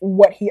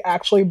he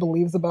actually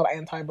believes about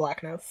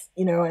anti-Blackness,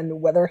 you know,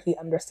 and whether he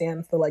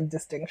understands the like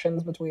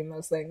distinctions between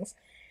those things.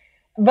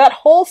 That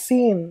whole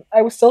scene,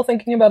 I was still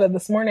thinking about it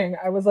this morning.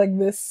 I was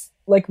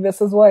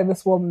this is why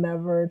this will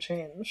never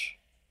change.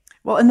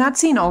 Well, and that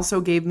scene also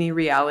gave me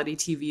reality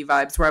TV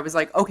vibes where I was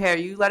like, okay, are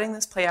you letting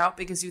this play out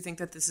because you think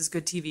that this is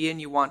good TV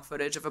and you want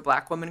footage of a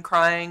black woman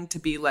crying to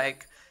be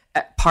like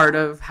part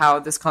of how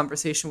this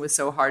conversation was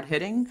so hard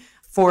hitting?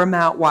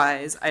 Format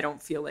wise, I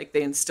don't feel like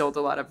they instilled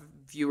a lot of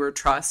viewer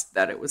trust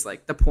that it was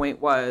like the point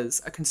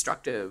was a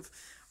constructive,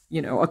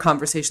 a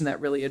conversation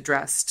that really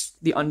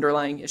addressed the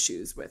underlying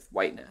issues with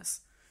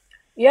whiteness.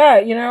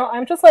 Yeah,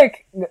 I'm just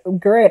like,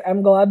 great.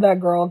 I'm glad that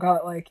girl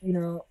got like,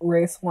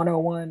 race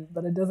 101,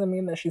 but it doesn't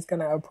mean that she's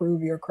going to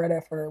approve your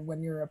credit for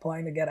when you're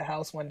applying to get a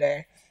house one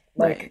day.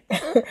 Like,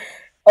 right.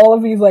 All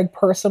of these like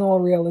personal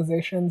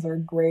realizations are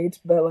great,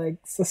 but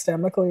like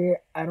systemically,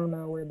 I don't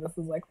know where this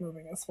is like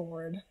moving us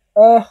forward.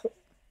 Right.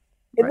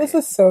 This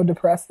is so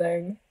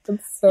depressing.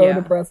 It's so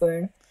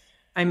depressing.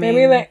 I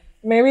mean,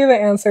 maybe the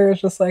answer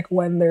is just like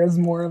when there's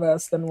more of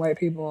us than white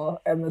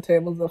people and the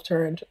tables have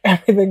turned,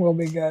 everything will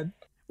be good.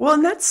 Well,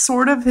 and that's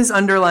sort of his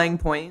underlying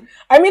point.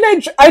 I mean,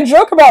 I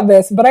joke about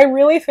this, but I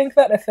really think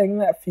that a thing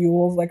that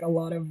fuels like a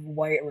lot of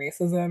white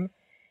racism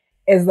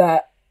is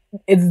that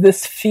it's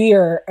this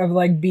fear of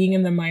like being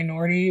in the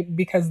minority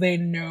because they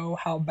know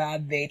how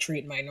bad they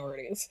treat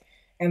minorities.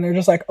 And they're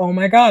just like, oh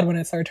my God, when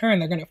it's our turn,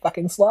 they're going to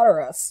fucking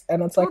slaughter us.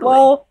 And it's like,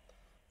 well,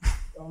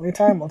 only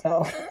time will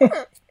tell.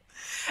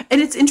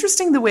 And it's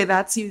interesting the way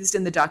that's used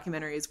in the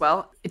documentary as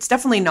well. It's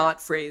definitely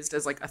not phrased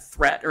as like a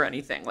threat or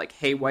anything like,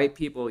 hey, white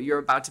people, you're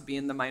about to be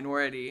in the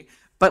minority.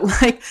 But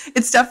like,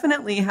 it's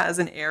definitely has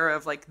an air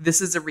of like,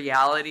 this is a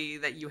reality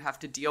that you have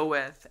to deal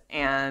with.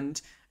 And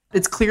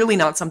it's clearly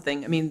not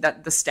something, I mean,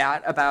 that the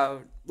stat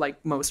about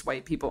like most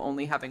white people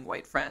only having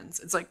white friends,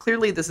 it's like,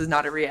 clearly this is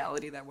not a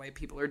reality that white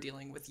people are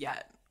dealing with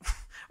yet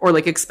or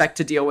like expect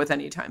to deal with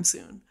anytime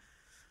soon.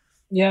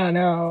 Yeah,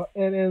 no,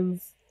 it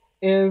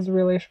is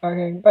really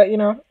shocking. But,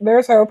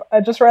 there's hope. I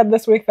just read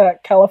this week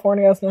that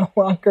California is no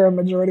longer a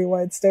majority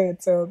white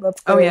state, so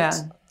that's great. Oh, yeah.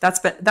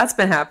 That's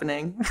been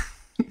happening.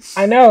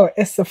 I know.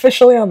 It's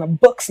officially on the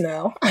books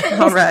now.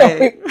 All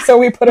right. so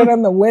we put it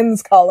in the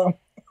wins column.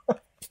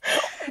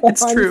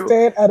 It's true. One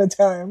state at a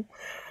time.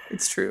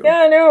 It's true.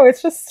 Yeah, no,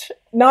 it's just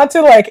not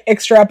to like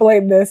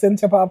extrapolate this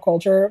into pop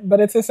culture, but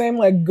it's the same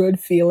like good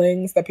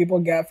feelings that people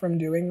get from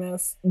doing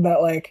this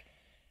that like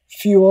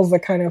fuels the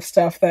kind of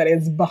stuff that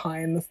is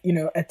behind,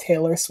 a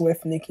Taylor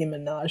Swift, Nicki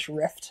Minaj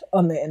rift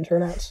on the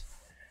internet,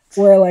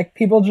 where like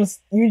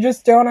you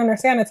just don't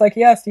understand. It's like,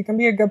 yes, you can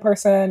be a good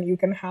person, you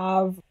can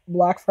have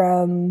black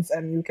friends,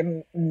 and you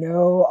can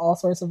know all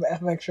sorts of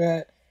ethnic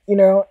shit.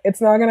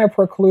 It's not going to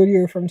preclude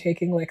you from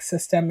taking like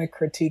systemic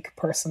critique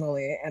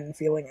personally and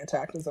feeling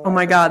attacked as a Oh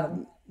my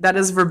God, that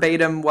is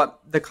verbatim what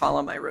the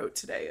column I wrote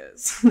today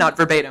is. Not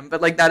verbatim,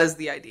 but like that is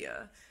the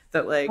idea.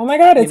 That like, oh my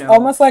God, it's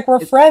almost like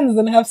we're friends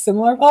and have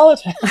similar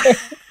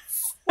politics.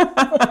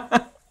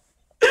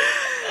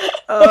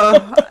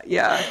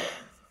 Yeah.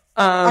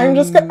 I'm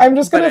just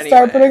gonna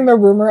start putting the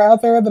rumor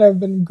out there that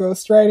I've been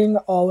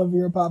ghostwriting all of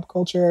your pop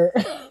culture,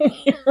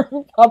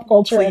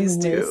 Please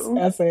and do. race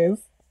essays.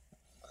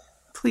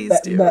 Please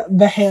do.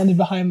 The hand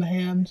behind the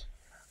hand.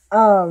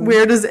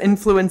 Where does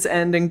influence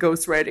end and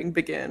ghostwriting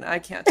begin? I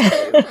can't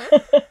tell you.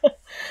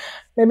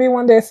 Maybe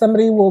one day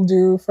somebody will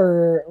do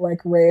for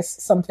like race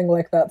something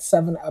like that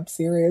 7-Up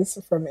series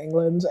from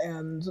England,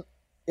 and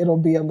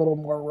it'll be a little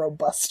more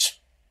robust.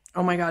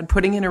 Oh my God,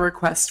 putting in a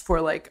request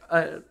for like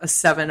a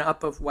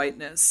 7-Up of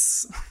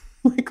whiteness,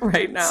 like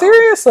right now.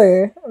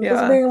 Seriously, yeah.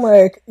 Just being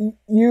like,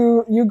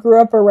 you grew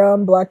up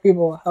around black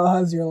people. How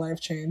has your life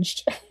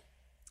changed?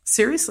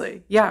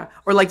 Seriously, yeah.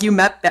 Or like you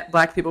met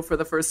black people for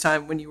the first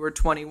time when you were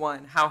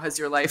 21. How has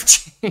your life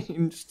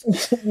changed?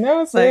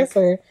 No,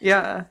 seriously. Like,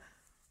 yeah.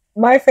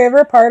 My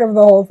favorite part of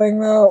the whole thing,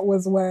 though,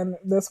 was when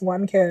this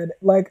one kid,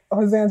 like,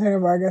 Jose Antonio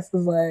Vargas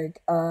is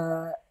like,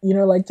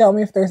 like, tell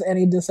me if there's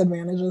any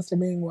disadvantages to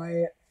being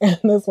white. And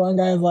this one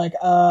guy is like,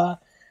 I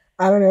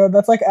don't know,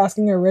 that's like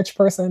asking a rich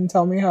person,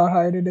 tell me how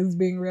hard it is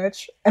being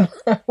rich. And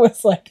I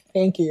was like,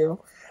 thank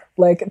you.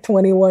 Like,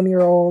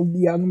 21-year-old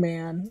young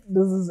man,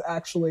 this is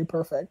actually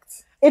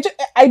perfect.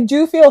 I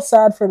do feel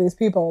sad for these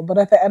people, but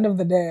at the end of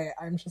the day,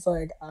 I'm just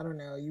like, I don't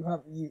know,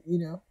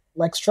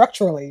 like,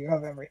 structurally, you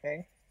have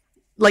everything.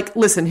 Like,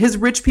 listen, his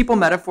rich people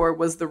metaphor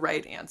was the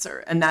right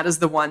answer. And that is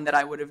the one that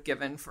I would have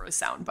given for a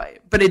soundbite.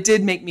 But it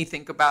did make me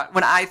think about,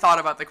 when I thought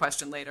about the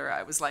question later,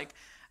 I was like,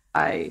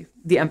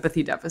 the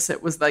empathy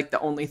deficit was like the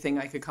only thing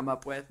I could come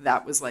up with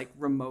that was like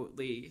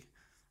remotely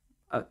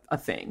a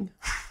thing.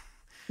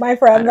 My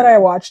friend that I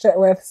watched it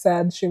with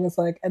said, she was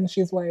like, and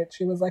she's white,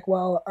 she was like,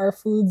 well, our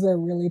foods are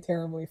really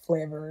terribly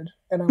flavored.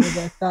 And I was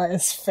like, that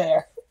is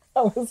fair.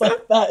 I was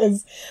like, that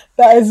is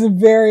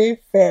very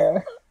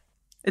fair.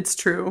 It's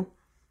true.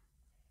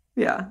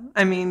 Yeah,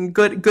 I mean,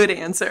 good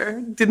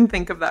answer. Didn't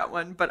think of that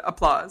one, but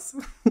applause.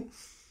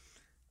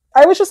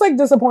 I was just like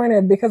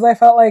disappointed because I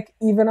felt like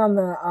even on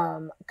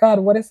the God,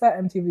 what is that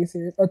MTV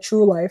series? A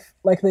True Life,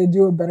 like they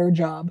do a better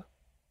job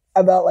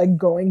about like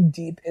going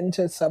deep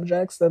into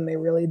subjects than they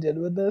really did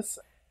with this.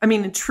 I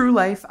mean, in true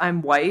life,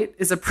 I'm white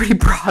is a pretty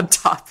broad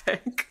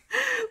topic.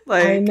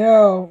 Like, I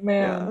know,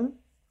 man.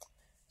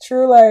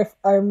 True life,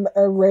 I'm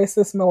a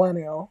racist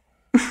millennial.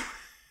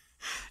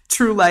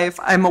 True life,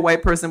 I'm a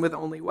white person with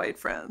only white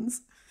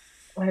friends.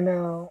 I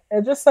know.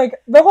 It just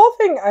like the whole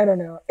thing, I don't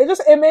know.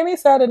 It made me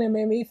sad, and it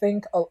made me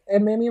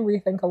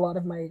rethink a lot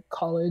of my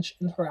college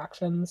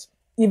interactions.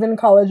 Even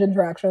college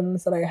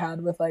interactions that I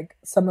had with like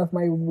some of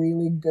my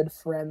really good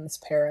friends'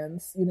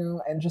 parents, you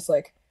know, and just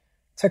like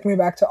took me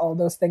back to all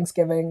those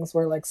Thanksgivings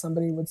where like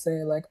somebody would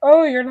say like,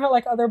 "Oh, you're not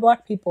like other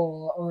Black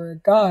people," or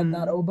 "God,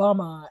 that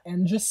Obama,"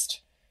 and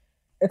just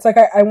it's like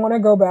I want to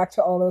go back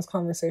to all those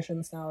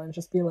conversations now and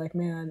just be like,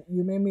 man,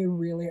 you made me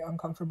really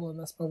uncomfortable in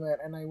this moment,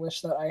 and I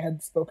wish that I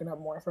had spoken up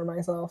more for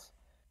myself.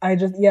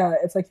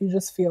 It's like you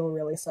just feel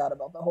really sad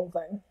about the whole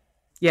thing.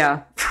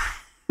 Yeah.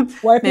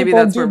 White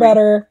people do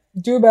better.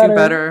 Do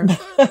better.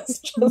 It's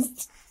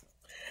just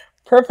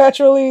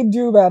perpetually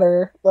do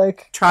better.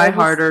 Like try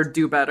harder,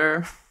 do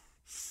better.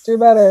 Do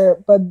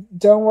better, but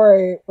don't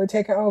worry, we're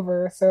taking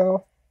over.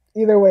 So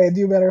either way,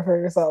 do better for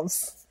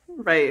yourselves.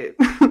 Right.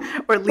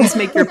 Or at least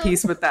make your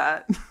peace with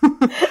that.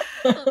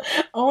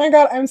 Oh my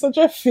god, I'm such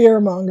a fear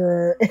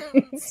monger.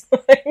 It's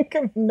like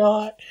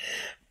not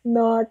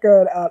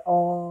good at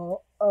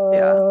all.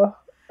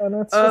 And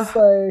it's just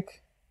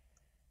like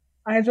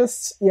I'm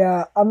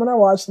gonna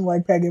watch some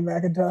like Peggy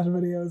McIntosh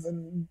videos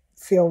and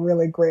feel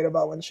really great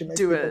about when she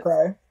makes people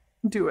cry.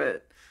 Do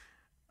it.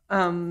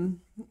 All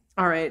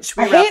right, should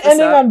we I wrap hate this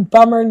ending up? on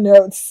bummer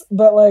notes,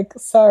 but like,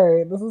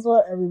 sorry, this is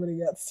what everybody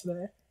gets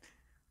today.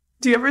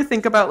 Do you ever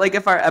think about like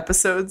if our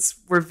episodes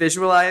were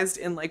visualized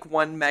in like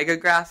one mega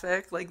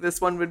graphic? Like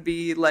this one would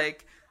be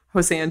like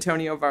Jose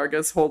Antonio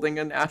Vargas holding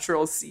a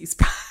natural sea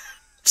sponge.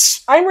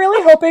 I'm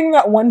really hoping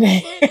that one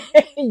day,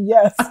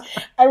 yes,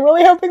 I'm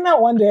really hoping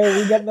that one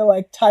day we get the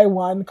like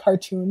Taiwan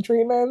cartoon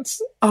treatment.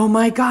 Oh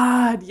my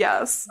god,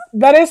 yes.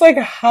 That is like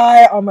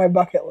high on my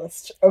bucket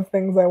list of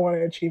things I want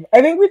to achieve.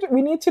 I think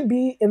we need to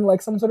be in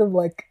like some sort of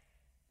like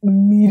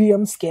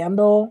medium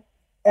scandal,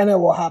 and it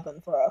will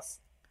happen for us.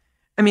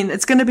 I mean,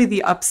 it's going to be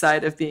the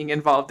upside of being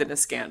involved in a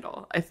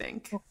scandal, I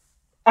think.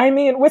 I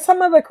mean, with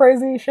some of the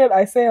crazy shit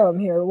I say on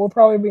here, we'll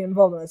probably be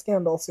involved in a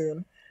scandal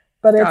soon.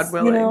 But it's,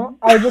 you know,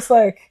 I just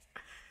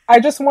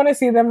want to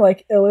see them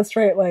like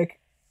illustrate like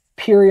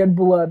period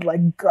blood,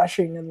 like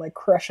gushing and like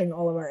crushing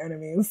all of our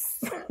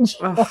enemies.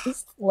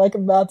 Just, like,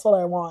 that's what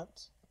I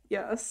want.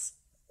 Yes,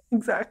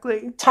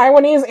 exactly.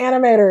 Taiwanese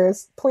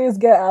animators, please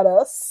get at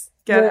us.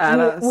 Get at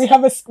us. We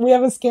have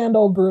a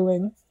scandal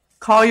brewing.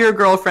 Call your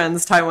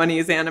girlfriends,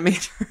 Taiwanese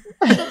animators.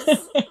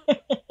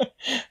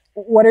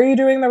 What are you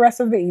doing the rest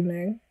of the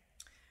evening?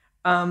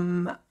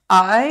 I'm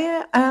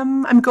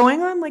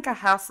going on like a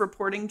half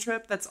reporting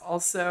trip that's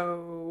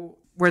also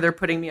where they're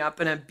putting me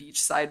up in a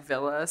beachside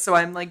villa. So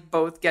I'm like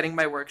both getting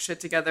my work shit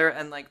together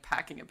and like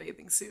packing a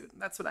bathing suit.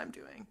 That's what I'm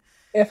doing.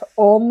 If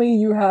only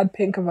you had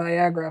pink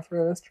Viagra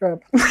for this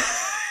trip.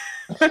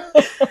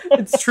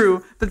 It's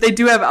true, but they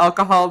do have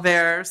alcohol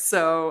there,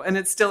 and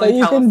it's still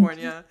in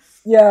California.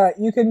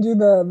 You can do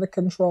the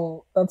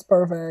control. That's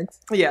perfect.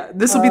 Yeah,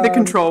 this will be the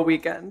control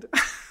weekend.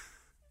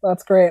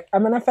 That's great.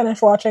 I'm going to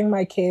finish watching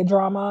my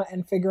K-drama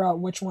and figure out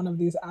which one of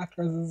these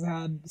actresses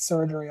had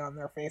surgery on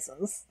their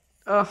faces.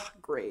 Oh,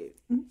 great.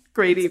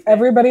 Great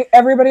evening.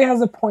 Everybody has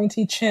a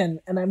pointy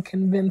chin, and I'm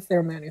convinced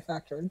they're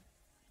manufactured.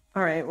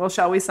 All right, well,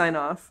 shall we sign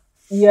off?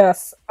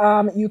 Yes.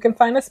 You can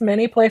find us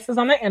many places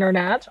on the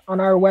internet, on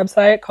our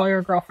website,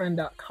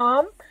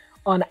 callyourgirlfriend.com.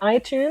 On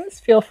iTunes,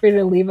 feel free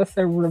to leave us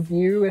a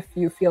review if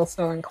you feel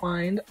so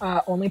inclined.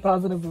 Only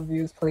positive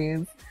reviews,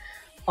 please.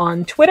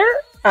 On Twitter,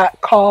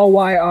 at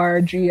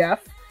callyrgf.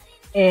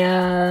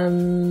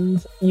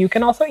 And you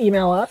can also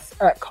email us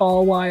at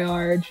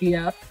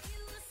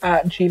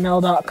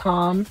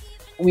callyrgf@gmail.com.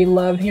 We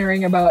love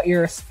hearing about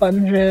your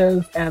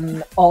sponges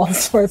and all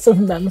sorts of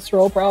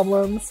menstrual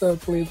problems, so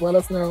please let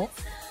us know.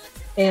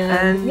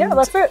 And yeah,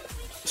 that's it.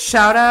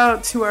 Shout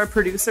out to our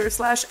producer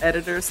 /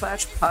 editor /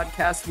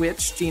 podcast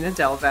witch, Gina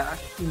Delvac,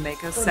 who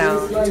make us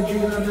sound.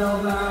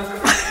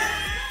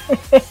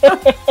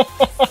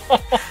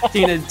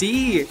 Gina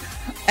D.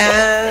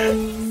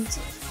 And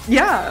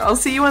yeah, I'll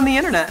see you on the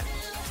internet.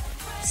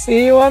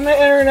 See you on the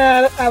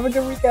internet. Have a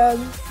good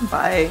weekend.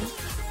 Bye.